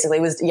around and basically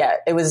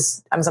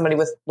I'm somebody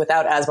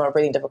without asthma or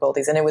breathing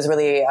difficulties, and it was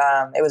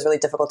really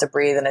difficult to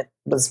breathe, and it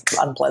was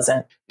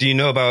unpleasant. Do you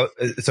know about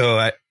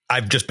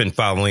I've just been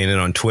following it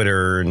on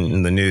Twitter and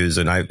in the news.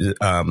 And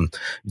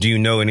do you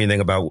know anything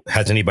about,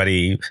 has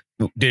anybody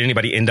did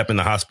anybody end up in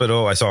the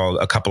hospital? I saw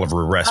a couple of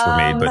arrests were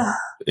made,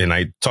 and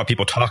I saw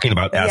people talking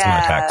about asthma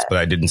attacks, but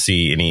I didn't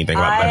see anything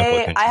about medical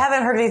attention. I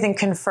haven't heard anything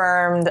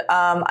confirmed.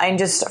 I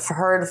just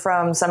heard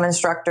from some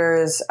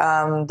instructors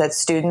that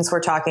students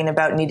were talking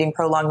about needing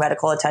prolonged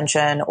medical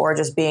attention or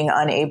just being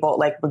unable,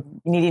 like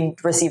needing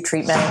to receive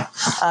treatment,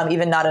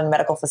 even not in a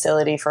medical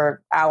facility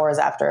for hours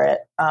after it.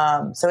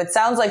 So it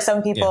sounds like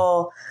some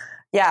people...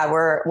 Yeah,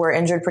 we're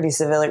injured pretty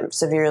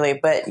severely.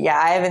 But yeah,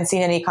 I haven't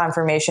seen any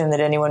confirmation that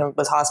anyone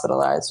was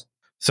hospitalized.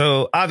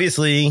 So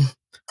obviously,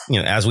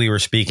 as we were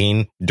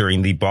speaking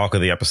during the bulk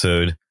of the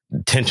episode,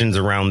 tensions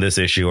around this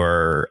issue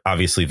are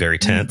obviously very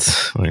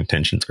tense. I mean,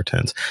 tensions are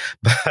tense.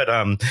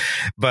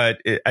 But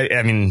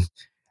I mean,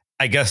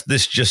 I guess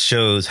this just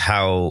shows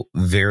how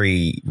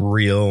very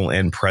real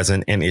and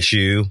present an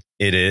issue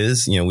it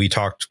is. We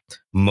talked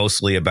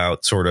mostly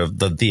about sort of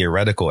the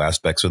theoretical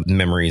aspects of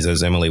memories,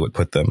 as Emily would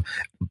put them.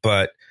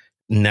 But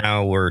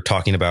now we're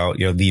talking about,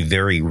 the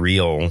very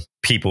real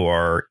people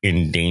are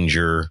in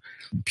danger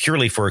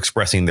purely for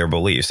expressing their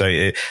beliefs.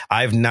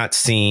 I've not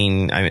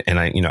seen,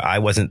 I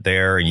wasn't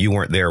there, you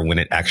weren't there when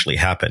it actually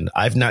happened.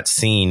 I've not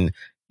seen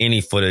any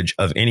footage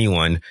of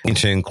anyone,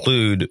 to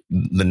include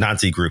the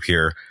Nazi group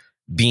here,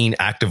 being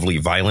actively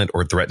violent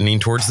or threatening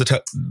towards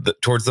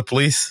the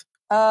police.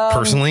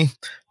 Personally.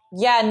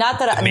 Yeah, not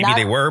that maybe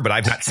they were, but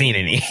I've not seen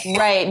any.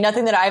 Right,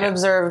 nothing that I've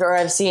observed or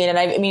I've seen, and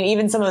I mean,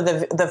 even some of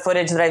the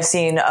footage that I've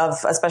seen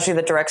of, especially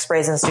the direct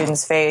sprays in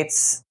students'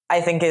 faces,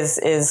 I think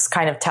is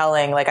kind of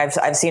telling. Like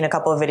I've seen a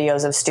couple of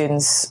videos of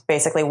students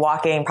basically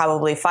walking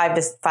probably 4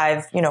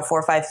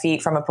 or 5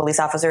 feet from a police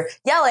officer,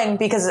 yelling,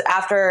 because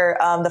after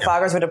the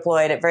foggers were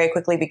deployed, it very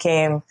quickly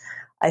became,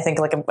 I think,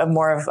 like a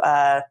more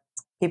of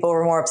people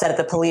were more upset at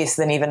the police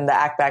than even the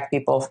Act Back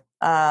people.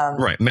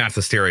 Right. Mass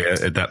hysteria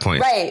at that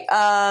point. Right.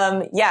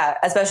 Yeah.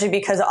 Especially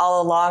because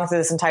all along through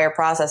this entire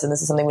process, and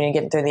this is something we didn't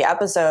get through the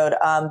episode,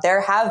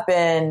 there have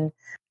been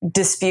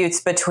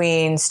disputes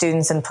between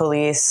students and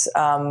police,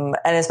 and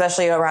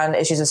especially around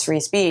issues of free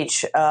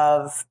speech,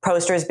 of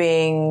posters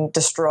being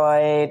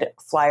destroyed,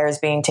 flyers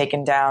being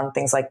taken down,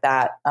 things like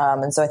that.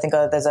 And so I think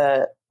there's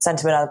a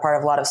sentiment on the part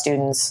of a lot of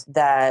students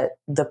that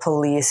the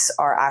police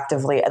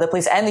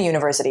and the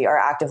university are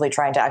actively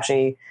trying to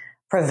actually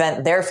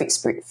prevent their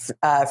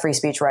free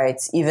speech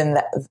rights, even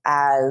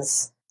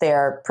as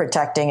they're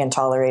protecting and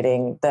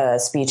tolerating the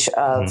speech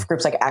of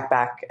groups like Act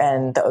Back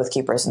and the Oath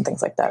Keepers and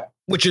things like that.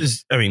 Which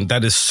is,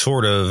 that is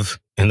sort of,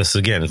 and this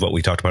again is what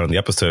we talked about in the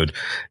episode,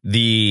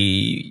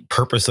 the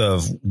purpose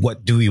of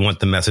what do we want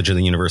the message of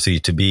the university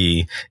to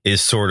be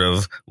is sort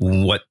of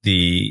what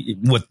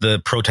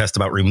the protest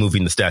about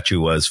removing the statue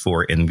was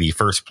for in the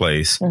first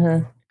place.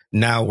 Mm-hmm.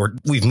 Now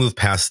we've moved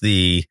past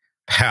the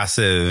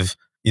passive,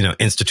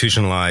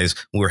 institutionalized,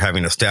 we're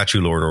having a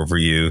statue lord over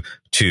you,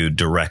 to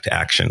direct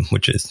action,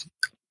 which is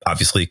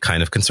obviously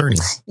kind of concerning.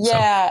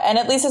 Yeah. So. And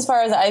at least as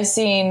far as I've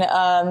seen,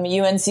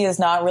 UNC has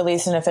not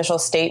released an official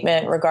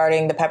statement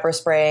regarding the pepper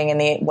spraying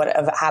and what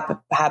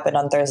happened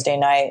on Thursday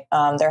night.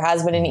 There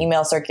has been an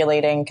email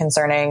circulating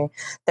concerning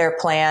their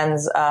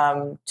plans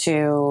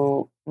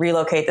to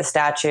relocate the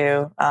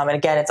statue. And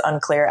again, it's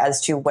unclear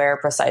as to where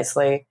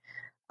precisely.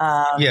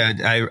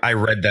 I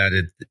read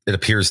that it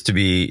appears to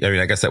be,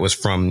 I guess that was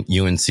from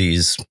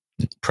UNC's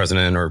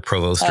president or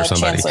provost or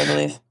somebody. Chancellor, I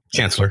believe.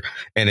 Chancellor.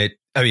 And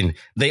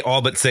they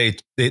all but say,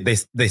 they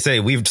say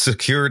we've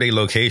secured a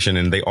location,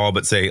 and they all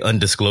but say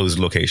undisclosed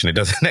location. It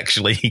doesn't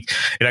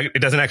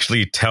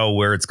actually tell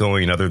where it's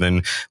going, other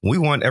than we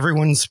want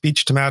everyone's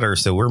speech to matter.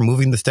 So we're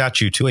moving the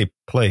statue to a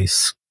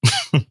place,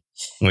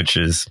 which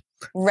is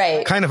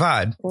right. kind of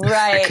odd.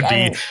 Right.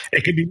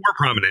 It could be more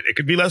prominent. It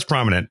could be less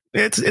prominent.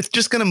 It's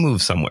just going to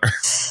move somewhere.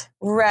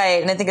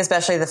 Right. And I think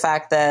especially the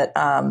fact that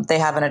they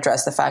haven't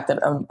addressed the fact that,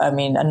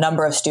 a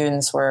number of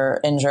students were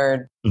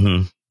injured.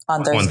 Mm-hmm.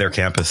 On their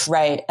campus.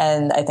 Right.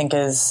 And I think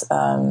is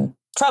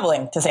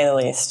troubling, to say the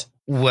least.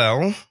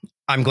 Well,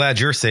 I'm glad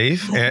you're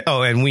safe.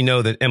 And we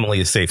know that Emily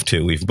is safe,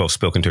 too. We've both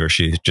spoken to her.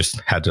 She just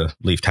had to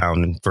leave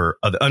town for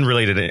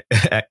unrelated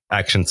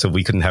action, so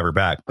we couldn't have her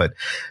back. But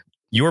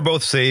you're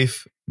both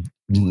safe.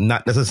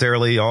 Not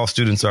necessarily all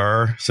students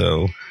are.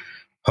 So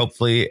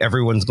hopefully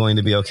everyone's going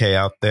to be okay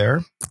out there.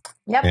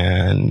 Yep.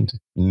 And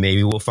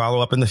maybe we'll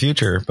follow up in the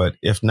future. But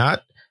if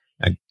not,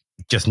 I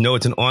just know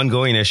it's an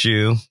ongoing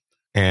issue.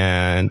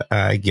 And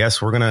I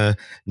guess we're going to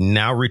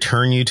now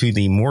return you to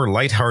the more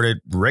lighthearted,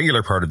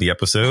 regular part of the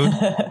episode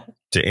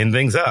to end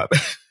things up.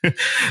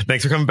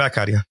 Thanks for coming back,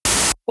 Katia.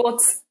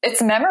 Well,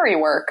 it's memory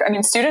work.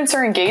 Students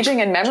are engaging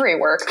in memory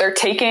work. They're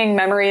taking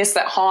memories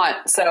that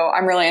haunt. So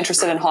I'm really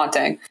interested in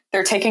haunting.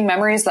 They're taking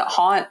memories that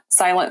haunt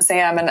Silent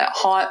Sam and that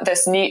haunt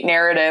this neat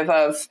narrative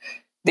of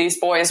these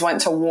boys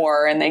went to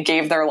war and they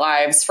gave their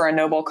lives for a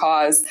noble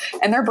cause,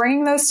 and they're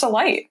bringing those to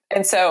light.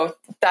 And so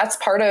that's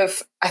part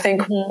of, I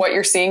think, what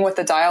you're seeing with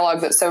the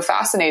dialogue that's so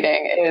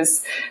fascinating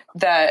is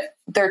that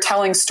they're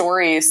telling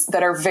stories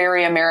that are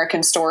very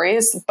American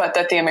stories, but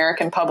that the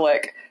American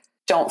public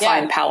don't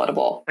find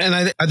palatable. And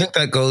I think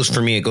that goes,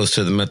 for me, it goes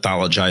to the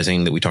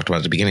mythologizing that we talked about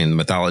at the beginning,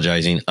 the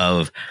mythologizing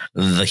of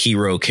the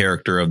hero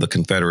character of the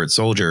Confederate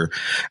soldier.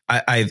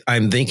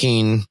 I'm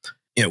thinking,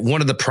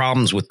 one of the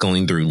problems with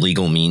going through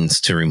legal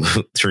means to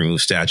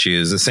remove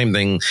statues, the same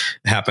thing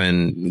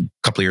happened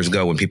a couple of years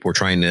ago when people were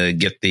trying to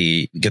get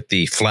the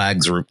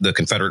flags, or the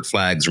Confederate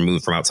flags,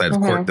 removed from outside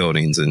of court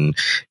buildings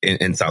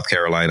in South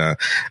Carolina.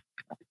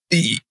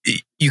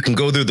 You can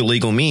go through the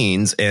legal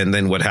means, and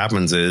then what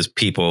happens is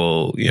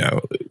people,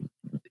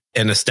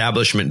 an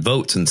establishment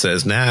votes and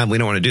says, nah, we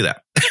don't want to do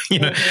that,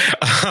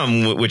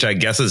 which I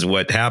guess is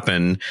what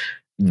happened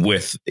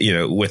with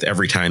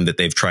every time that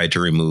they've tried to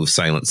remove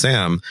Silent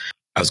Sam.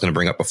 I was going to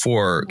bring up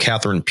before,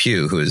 Catherine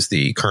Pugh, who is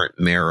the current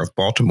mayor of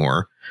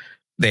Baltimore.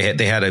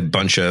 They had a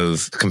bunch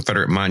of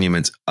Confederate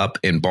monuments up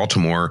in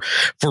Baltimore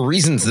for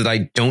reasons that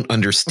I don't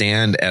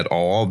understand at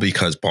all,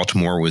 because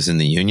Baltimore was in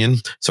the Union.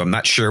 So I'm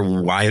not sure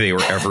why they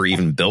were ever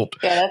even built.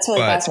 Yeah, that's really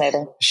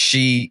fascinating.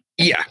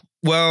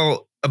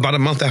 Well, about a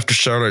month after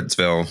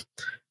Charlottesville,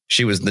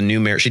 she was the new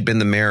mayor. She'd been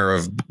the mayor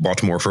of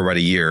Baltimore for about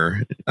a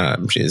year.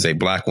 She is a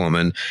Black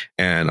woman.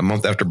 And a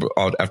month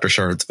after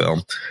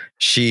Charlottesville,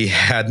 she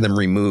had them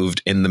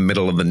removed in the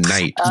middle of the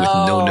night with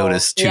no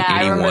notice to anyone.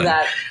 I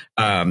remember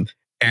that.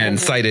 And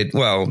cited,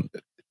 well,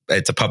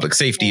 it's a public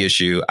safety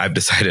issue. I've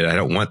decided I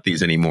don't want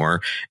these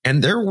anymore.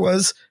 And there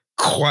was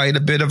quite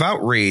a bit of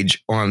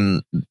outrage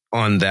on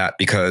that,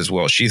 because,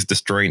 well, she's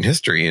destroying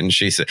history, and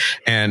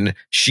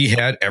she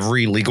had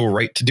every legal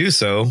right to do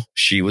so.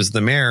 She was the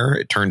mayor.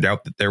 It turned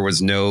out that there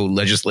was no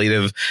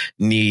legislative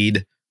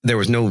need. There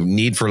was no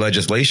need for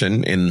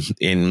legislation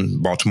in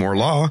Baltimore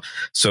law.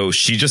 So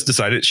she just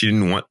decided she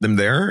didn't want them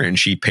there, and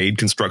she paid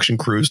construction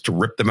crews to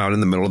rip them out in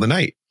the middle of the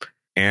night.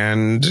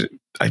 And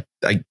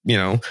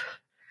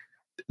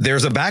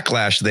there's a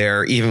backlash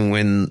there, even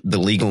when the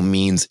legal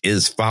means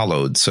is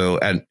followed. So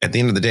at the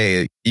end of the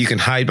day, you can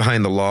hide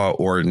behind the law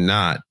or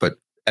not. But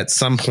at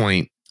some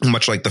point,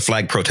 much like the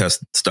flag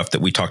protest stuff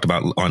that we talked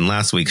about on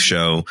last week's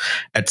show,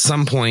 at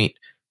some point,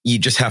 you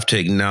just have to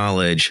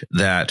acknowledge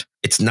that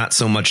it's not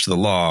so much the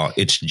law.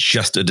 It's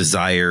just a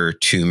desire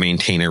to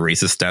maintain a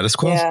racist status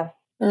quo. Yeah.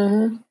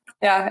 Mm-hmm.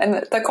 Yeah.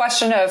 And the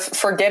question of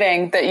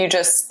forgetting that you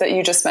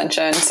just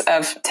mentioned,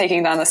 of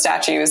taking down the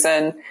statues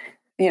and,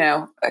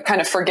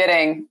 kind of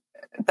forgetting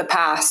the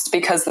past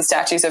because the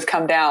statues have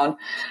come down.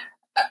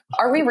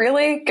 Are we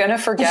really going to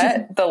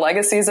forget the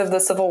legacies of the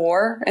Civil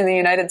War in the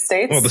United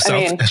States? Well, the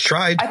South has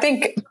tried. I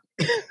think,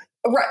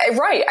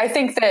 right. I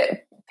think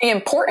that the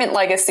important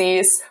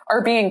legacies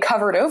are being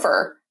covered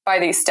over by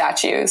these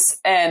statues,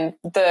 and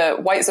the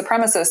white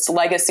supremacist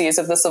legacies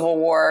of the Civil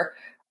War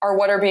are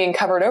what are being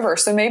covered over.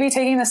 So maybe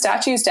taking the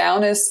statues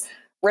down is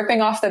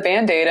ripping off the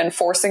Band-Aid and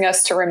forcing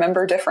us to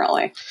remember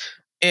differently.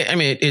 I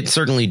mean, it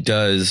certainly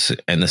does.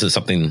 And this is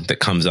something that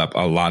comes up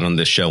a lot on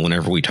this show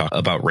whenever we talk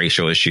about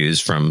racial issues,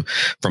 from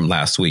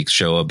last week's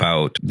show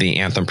about the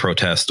anthem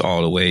protest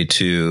all the way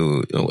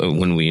to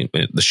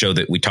the show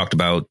that we talked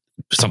about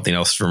something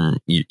else from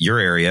your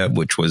area,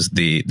 which was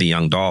the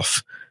Young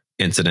Dolph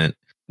incident.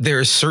 There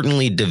is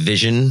certainly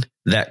division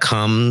that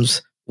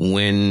comes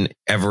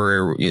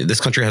whenever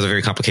this country has a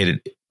very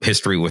complicated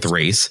history with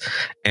race.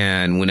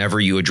 And whenever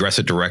you address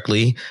it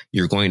directly,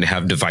 you're going to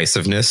have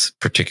divisiveness,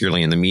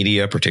 particularly in the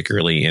media,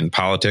 particularly in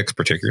politics,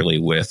 particularly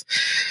with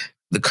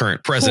the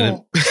current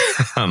president.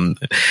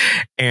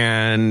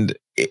 And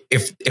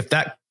if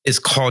that is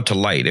called to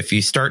light, if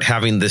you start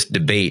having this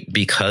debate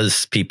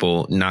because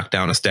people knock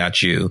down a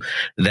statue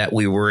that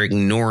we were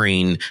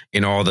ignoring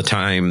in all the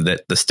time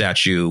that the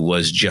statue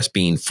was just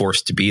being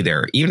forced to be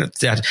there, even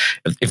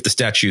if the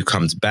statue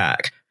comes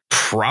back,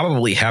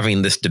 probably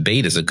having this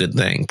debate is a good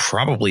thing.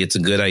 Probably it's a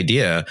good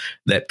idea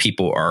that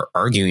people are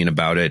arguing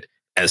about it,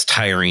 as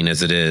tiring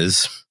as it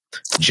is,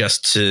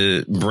 just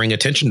to bring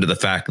attention to the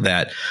fact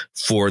that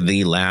for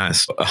the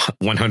last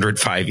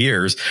 105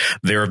 years,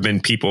 there have been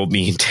people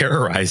being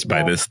terrorized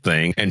by this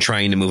thing and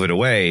trying to move it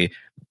away,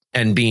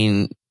 and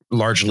being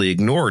largely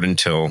ignored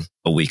until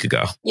a week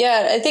ago.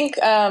 Yeah, I think,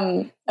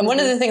 and one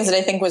of the things that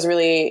I think was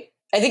really,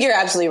 I think you're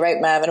absolutely right,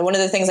 Mav. And one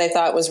of the things I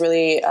thought was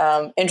really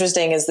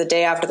interesting is the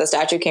day after the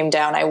statue came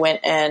down, I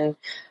went and,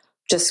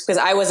 just because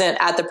I wasn't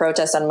at the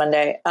protest on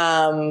Monday,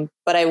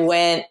 but I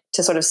went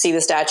to sort of see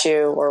the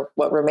statue, or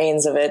what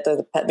remains of it.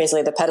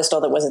 Basically, the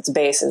pedestal that was its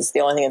base is the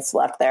only thing that's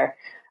left there.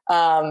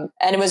 And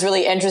it was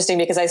really interesting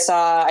because I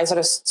sort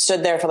of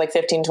stood there for like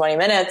 15, 20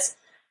 minutes,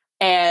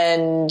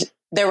 and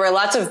there were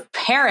lots of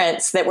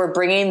parents that were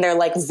bringing their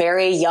like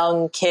very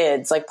young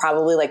kids, like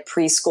probably like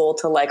preschool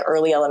to like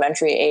early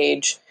elementary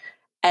age.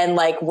 And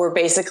like, we're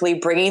basically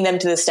bringing them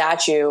to the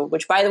statue,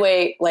 which, by the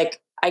way, like,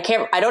 I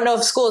don't know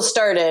if school has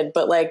started,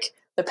 but like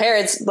the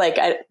parents,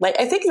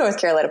 I think North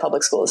Carolina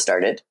public school has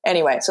started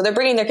anyway. So they're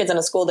bringing their kids on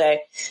a school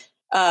day,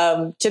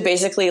 to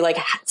basically like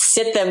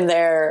sit them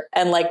there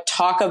and like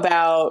talk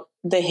about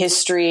the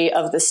history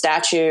of the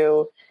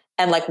statue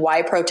and like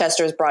why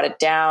protesters brought it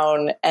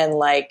down, and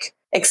like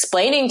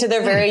explaining to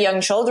their very young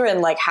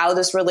children, like how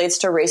this relates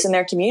to race in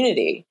their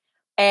community.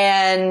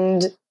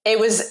 And it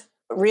was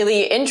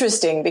really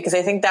interesting, because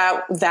I think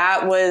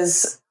that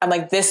was, I'm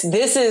like, this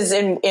is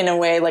in a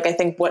way, like, I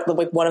think what,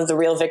 like, one of the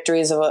real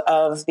victories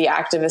of the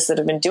activists that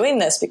have been doing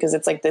this, because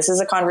it's like, this is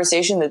a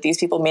conversation that these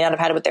people may not have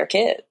had with their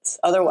kids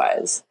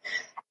otherwise.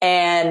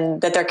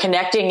 And that they're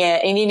connecting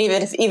it. And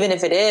even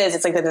if it is,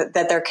 it's like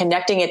that they're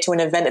connecting it to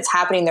an event that's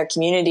happening in their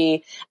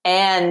community,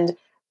 and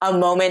a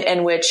moment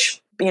in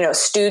which, you know,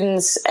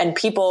 students and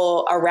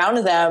people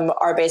around them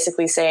are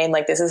basically saying,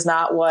 like, this is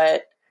not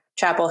what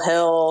Chapel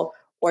Hill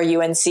or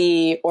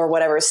UNC or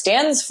whatever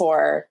stands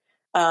for,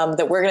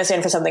 that we're going to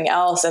stand for something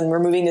else. And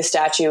removing the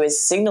statue is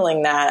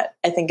signaling that,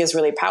 I think, is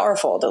really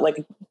powerful. That,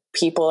 like,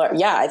 people are,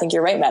 I think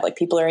you're right, Matt. Like,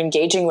 people are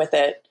engaging with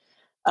it.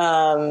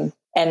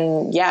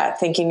 And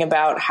thinking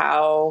about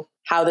how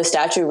the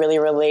statue really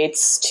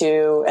relates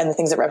to, and the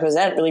things that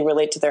represent really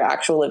relate to their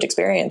actual lived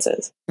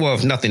experiences. Well,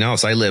 if nothing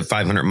else, I live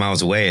 500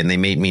 miles away and they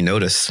made me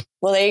notice.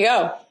 Well, there you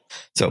go.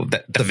 So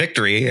the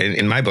victory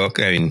in my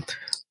book. I mean,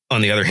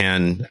 on the other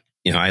hand,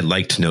 you know, I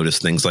like to notice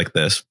things like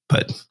this,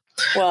 but.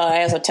 Well,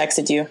 I also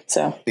texted you,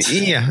 so.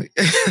 Yeah.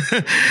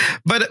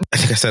 But I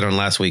think I said on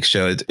last week's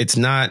show, it's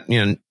not,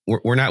 you know,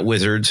 we're not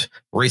wizards.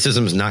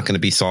 Racism is not going to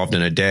be solved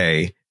in a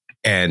day,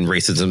 and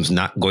racism's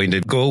not going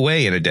to go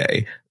away in a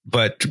day.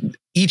 But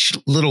each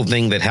little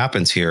thing that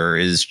happens here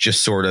is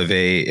just sort of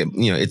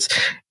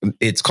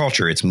it's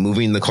culture. It's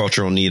moving the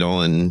cultural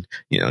needle, and,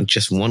 you know,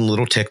 just one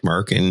little tick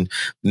mark, and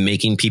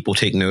making people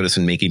take notice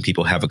and making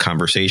people have a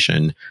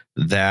conversation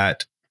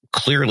that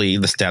clearly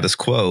the status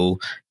quo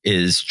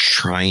is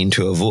trying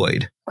to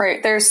avoid.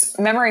 Right. There's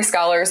memory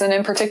scholars. And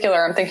in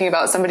particular, I'm thinking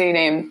about somebody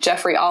named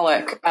Jeffrey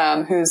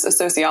Olick, who's a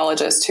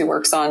sociologist who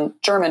works on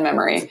German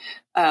memory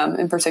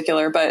in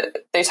particular.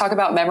 But they talk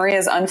about memory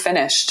as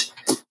unfinished,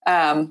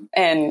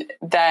 and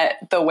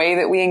that the way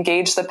that we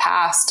engage the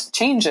past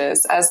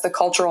changes as the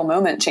cultural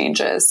moment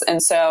changes.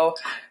 And so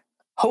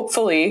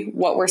hopefully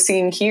what we're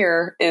seeing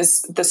here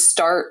is the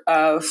start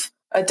of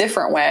a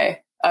different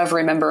way of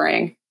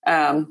remembering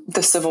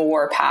the Civil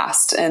War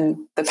past,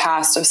 and the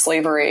past of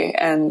slavery,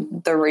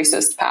 and the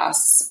racist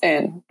pasts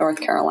in North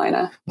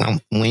Carolina. Well,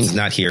 Wayne's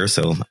not here,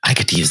 so I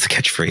get to use the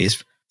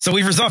catchphrase. So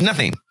we've resolved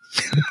nothing.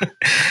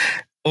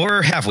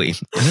 Or have we?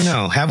 I don't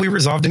know. Have we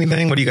resolved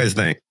anything? What do you guys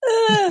think?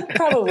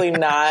 Probably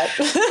not.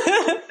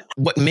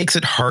 What makes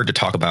it hard to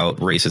talk about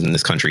racism in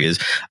this country is,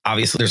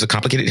 obviously, there's a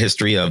complicated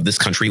history of this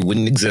country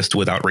wouldn't exist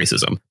without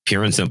racism.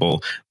 Pure and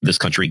simple. This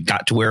country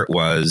got to where it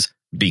was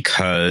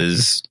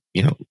because,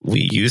 you know,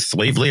 we used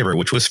slave labor,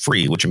 which was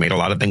free, which made a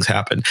lot of things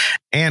happen.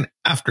 And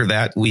after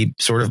that, we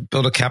sort of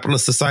built a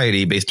capitalist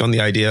society based on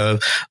the idea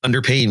of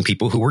underpaying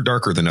people who were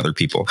darker than other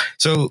people.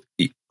 So,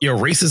 you know,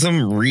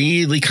 racism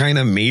really kind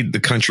of made the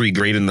country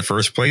great in the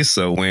first place.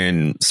 So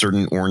when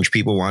certain orange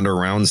people wander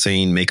around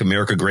saying, "Make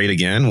America great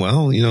again,"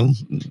 well, you know,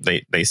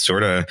 they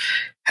sort of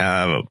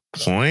have a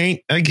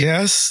point, I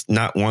guess.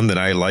 Not one that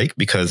I like,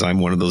 because I'm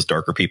one of those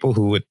darker people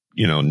who would,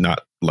 you know,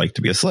 not like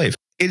to be a slave.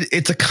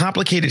 It's a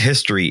complicated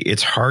history.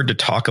 It's hard to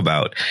talk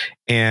about.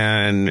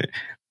 And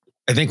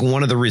I think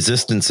one of the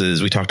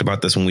resistances, we talked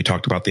about this when we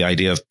talked about the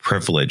idea of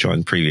privilege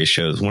on previous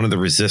shows, one of the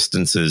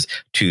resistances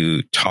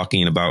to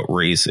talking about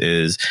race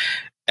is,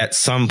 at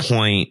some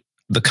point,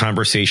 the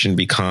conversation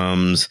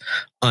becomes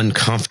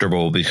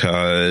uncomfortable,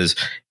 because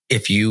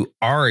if you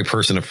are a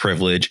person of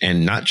privilege,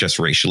 and not just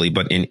racially,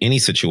 but in any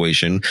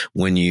situation,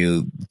 when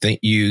you think,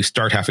 you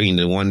start having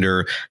to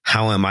wonder,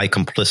 how am I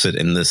complicit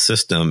in this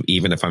system,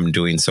 even if I'm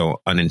doing so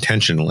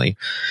unintentionally?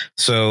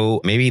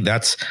 So maybe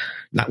that's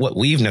not what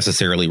we've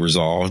necessarily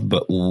resolved,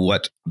 but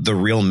what the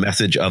real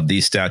message of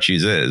these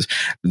statues is.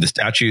 The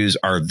statues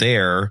are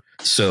there,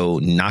 so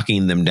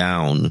knocking them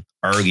down,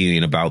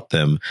 arguing about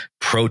them,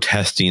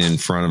 protesting in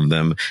front of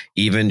them,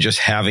 even just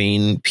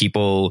having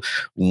people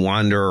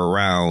wander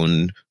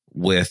around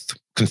with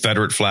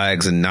Confederate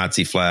flags and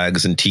Nazi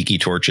flags and tiki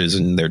torches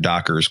and their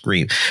dockers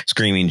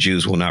screaming,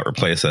 "Jews will not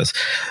replace us."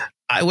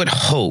 I would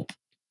hope,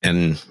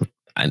 and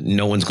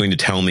no one's going to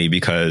tell me,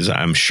 because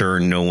I'm sure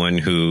no one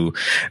who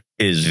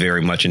is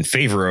very much in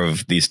favor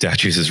of these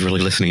statues is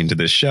really listening to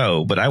this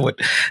show. But I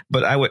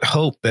would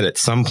hope that at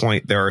some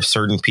point there are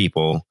certain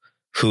people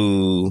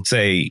who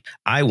say,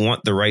 "I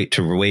want the right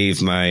to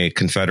wave my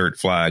Confederate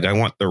flag. I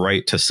want the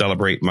right to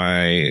celebrate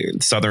my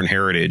Southern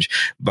heritage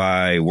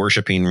by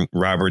worshiping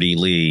Robert E.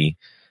 Lee."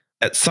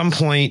 At some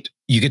point,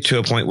 you get to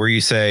a point where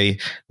you say,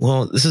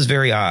 well, this is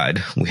very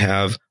odd. We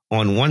have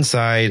on one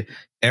side,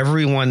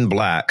 everyone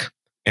black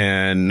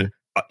and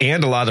a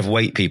lot of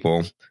white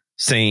people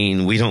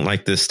saying, "We don't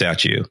like this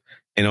statue."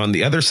 And on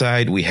the other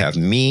side, we have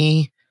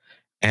me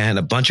and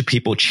a bunch of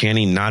people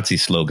chanting Nazi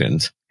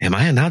slogans. Am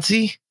I a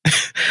Nazi?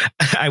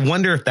 I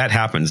wonder if that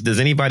happens. Does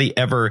anybody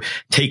ever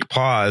take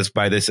pause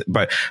by this?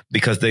 But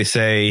because they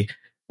say,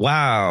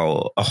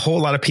 "Wow, a whole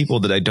lot of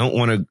people that I don't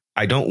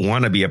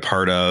want to be a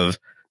part of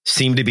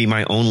seem to be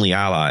my only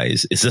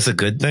allies. Is this a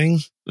good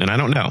thing?" And I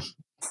don't know.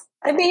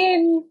 I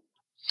mean,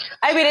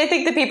 I mean, I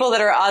think the people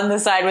that are on the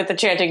side with the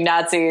chanting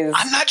Nazis,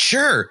 I'm not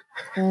sure,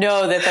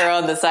 know that they're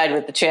on the side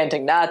with the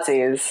chanting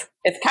Nazis.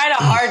 It's kind of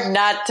hard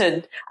not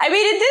to. I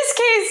mean, in this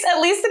case,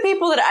 at least the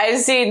people that I've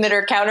seen that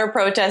are counter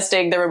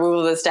protesting the removal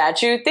of the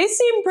statue, they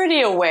seem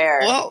pretty aware.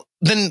 Well,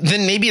 then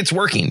maybe it's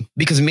working,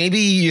 because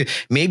maybe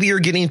you're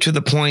getting to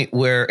the point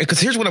where, because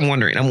here's what I'm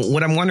wondering.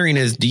 What I'm wondering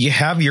is, do you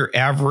have your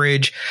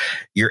average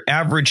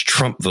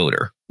Trump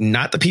voter,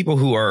 not the people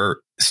who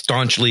are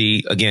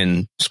staunchly,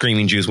 again,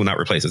 screaming Jews will not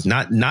replace us,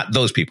 not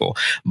those people,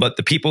 but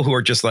the people who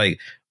are just like,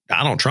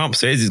 Donald Trump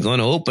says he's going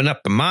to open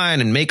up the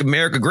mind and make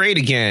America great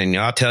again.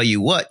 I'll tell you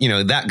what,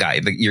 that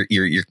guy,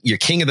 your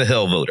king of the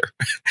hill voter.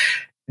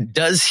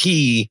 Does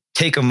he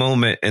take a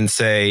moment and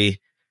say,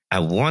 I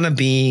want to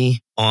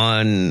be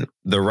on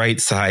the right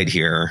side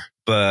here,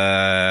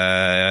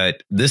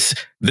 but this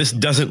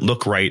doesn't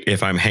look right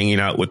if I'm hanging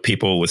out with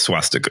people with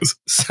swastikas.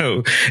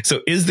 So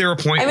is there a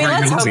point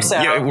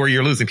where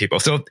you're losing people?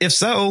 So if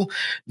so,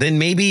 then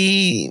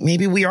maybe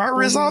we are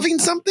resolving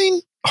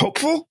something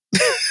hopeful.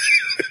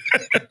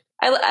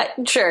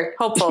 Sure.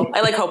 Hopeful.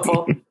 I like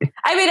hopeful.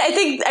 I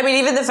mean,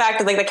 even the fact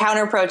that like the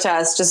counter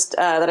protest, just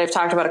that I've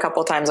talked about a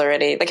couple of times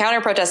already, the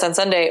counter protest on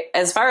Sunday,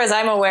 as far as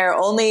I'm aware,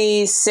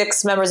 only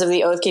 6 members of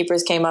the Oath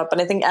Keepers came up.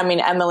 And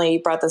Emily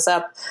brought this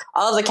up.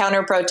 All of the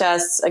counter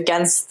protests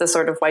against the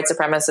sort of white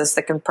supremacists,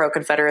 the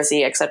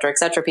pro-Confederacy, et cetera,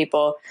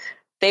 people,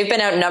 they've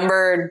been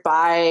outnumbered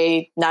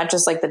by not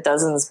just like the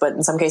dozens, but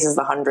in some cases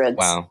the hundreds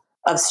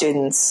of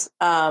students.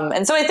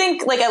 And so I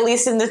think like, at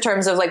least in the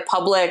terms of like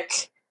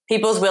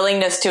people's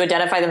willingness to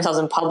identify themselves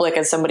in public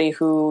as somebody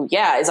who,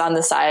 is on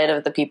the side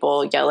of the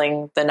people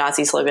yelling the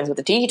Nazi slogans with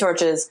the tiki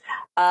torches,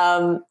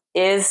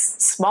 is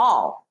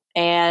small.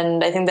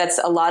 And I think that's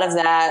a lot of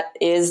that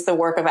is the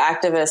work of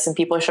activists and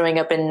people showing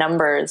up in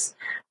numbers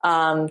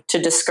to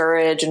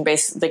discourage and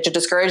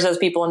discourage those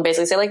people and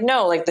basically say like,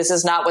 no, like this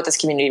is not what this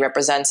community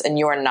represents, and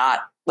you are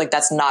not, like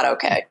that's not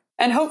okay.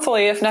 And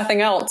hopefully, if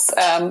nothing else,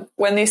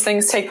 when these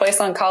things take place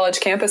on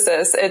college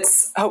campuses,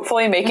 it's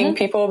hopefully making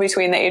people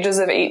between the ages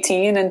of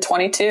 18 and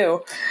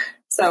 22.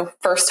 So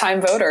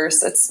first-time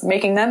voters, it's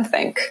making them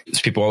think.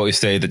 People always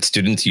say that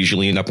students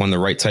usually end up on the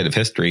right side of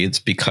history. It's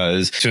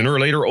because sooner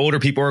or later, older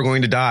people are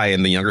going to die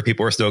and the younger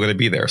people are still going to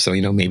be there. So,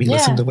 maybe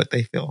listen to what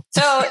they feel.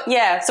 So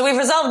we've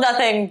resolved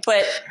nothing,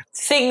 but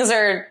things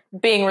are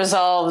being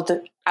resolved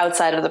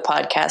outside of the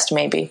podcast,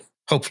 maybe.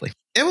 Hopefully.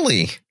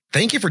 Emily,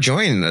 thank you for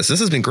joining us. This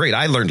has been great.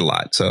 I learned a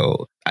lot.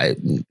 So I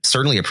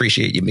certainly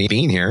appreciate you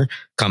being here.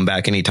 Come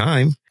back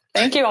anytime.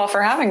 Thank you all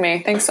for having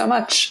me. Thanks so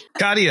much.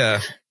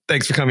 Katia,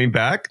 thanks for coming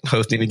back,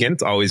 hosting again.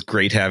 It's always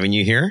great having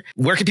you here.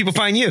 Where can people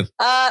find you?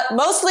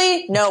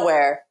 Mostly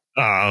nowhere.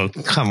 Oh,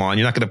 come on.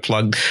 You're not going to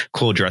plug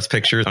cool dress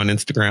pictures on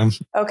Instagram?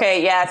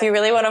 Okay, yeah. If you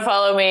really want to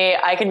follow me,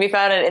 I can be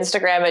found on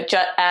Instagram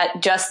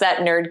at just that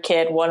nerd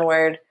kid, one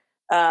word.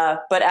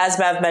 But as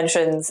Mav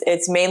mentions,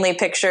 it's mainly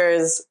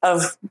pictures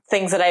of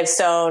things that I've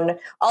sewn.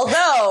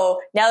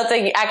 Although, now that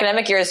the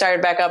academic year has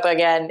started back up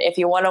again, if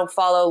you want to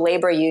follow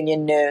labor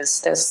union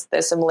news,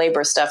 there's some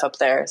labor stuff up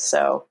there.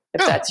 So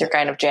if that's your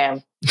kind of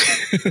jam.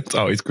 It's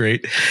always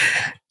great.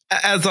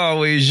 As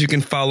always, you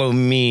can follow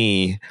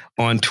me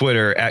on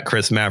Twitter at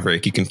Chris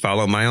Maverick. You can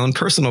follow my own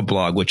personal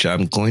blog, which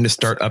I'm going to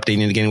start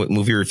updating again with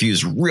movie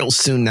reviews real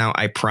soon now.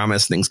 I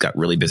promise. Things got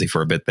really busy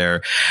for a bit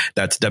there.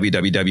 That's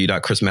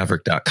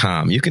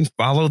www.chrismaverick.com. You can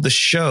follow the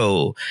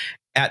show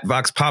at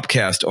Vox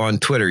Popcast on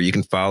Twitter. You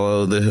can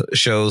follow the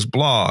show's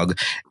blog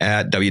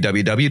at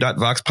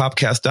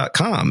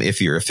www.voxpopcast.com. If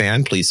you're a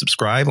fan, please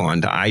subscribe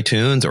on to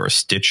iTunes or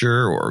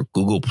Stitcher or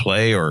Google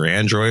Play or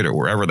Android or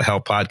wherever the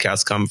hell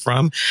podcasts come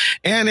from.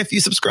 And if you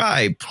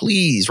subscribe,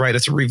 please write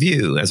us a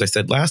review. As I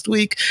said last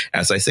week,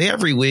 as I say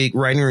every week,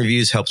 writing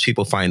reviews helps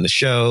people find the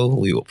show.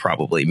 We will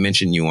probably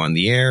mention you on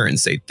the air and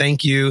say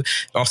thank you.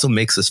 It also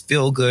makes us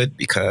feel good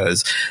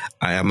because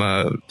I am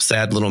a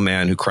sad little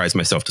man who cries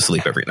myself to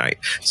sleep every night.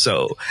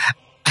 So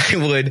I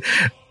would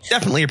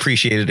definitely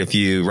appreciate it if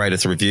you write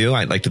us a review.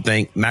 I'd like to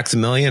thank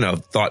Maximilian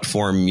of Thought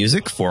Form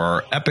Music for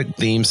our epic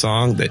theme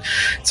song that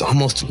it's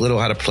almost a little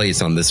out of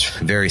place on this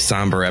very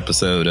somber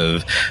episode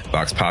of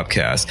Vox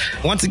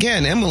Popcast. Once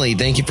again, Emily,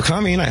 thank you for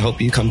coming. I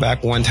hope you come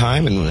back one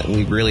time, and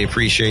we really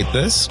appreciate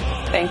this.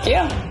 Thank you.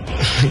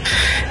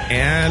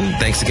 And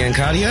thanks again,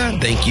 Katia.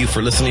 Thank you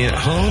for listening at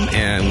home,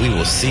 and we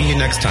will see you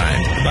next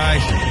time.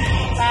 Bye.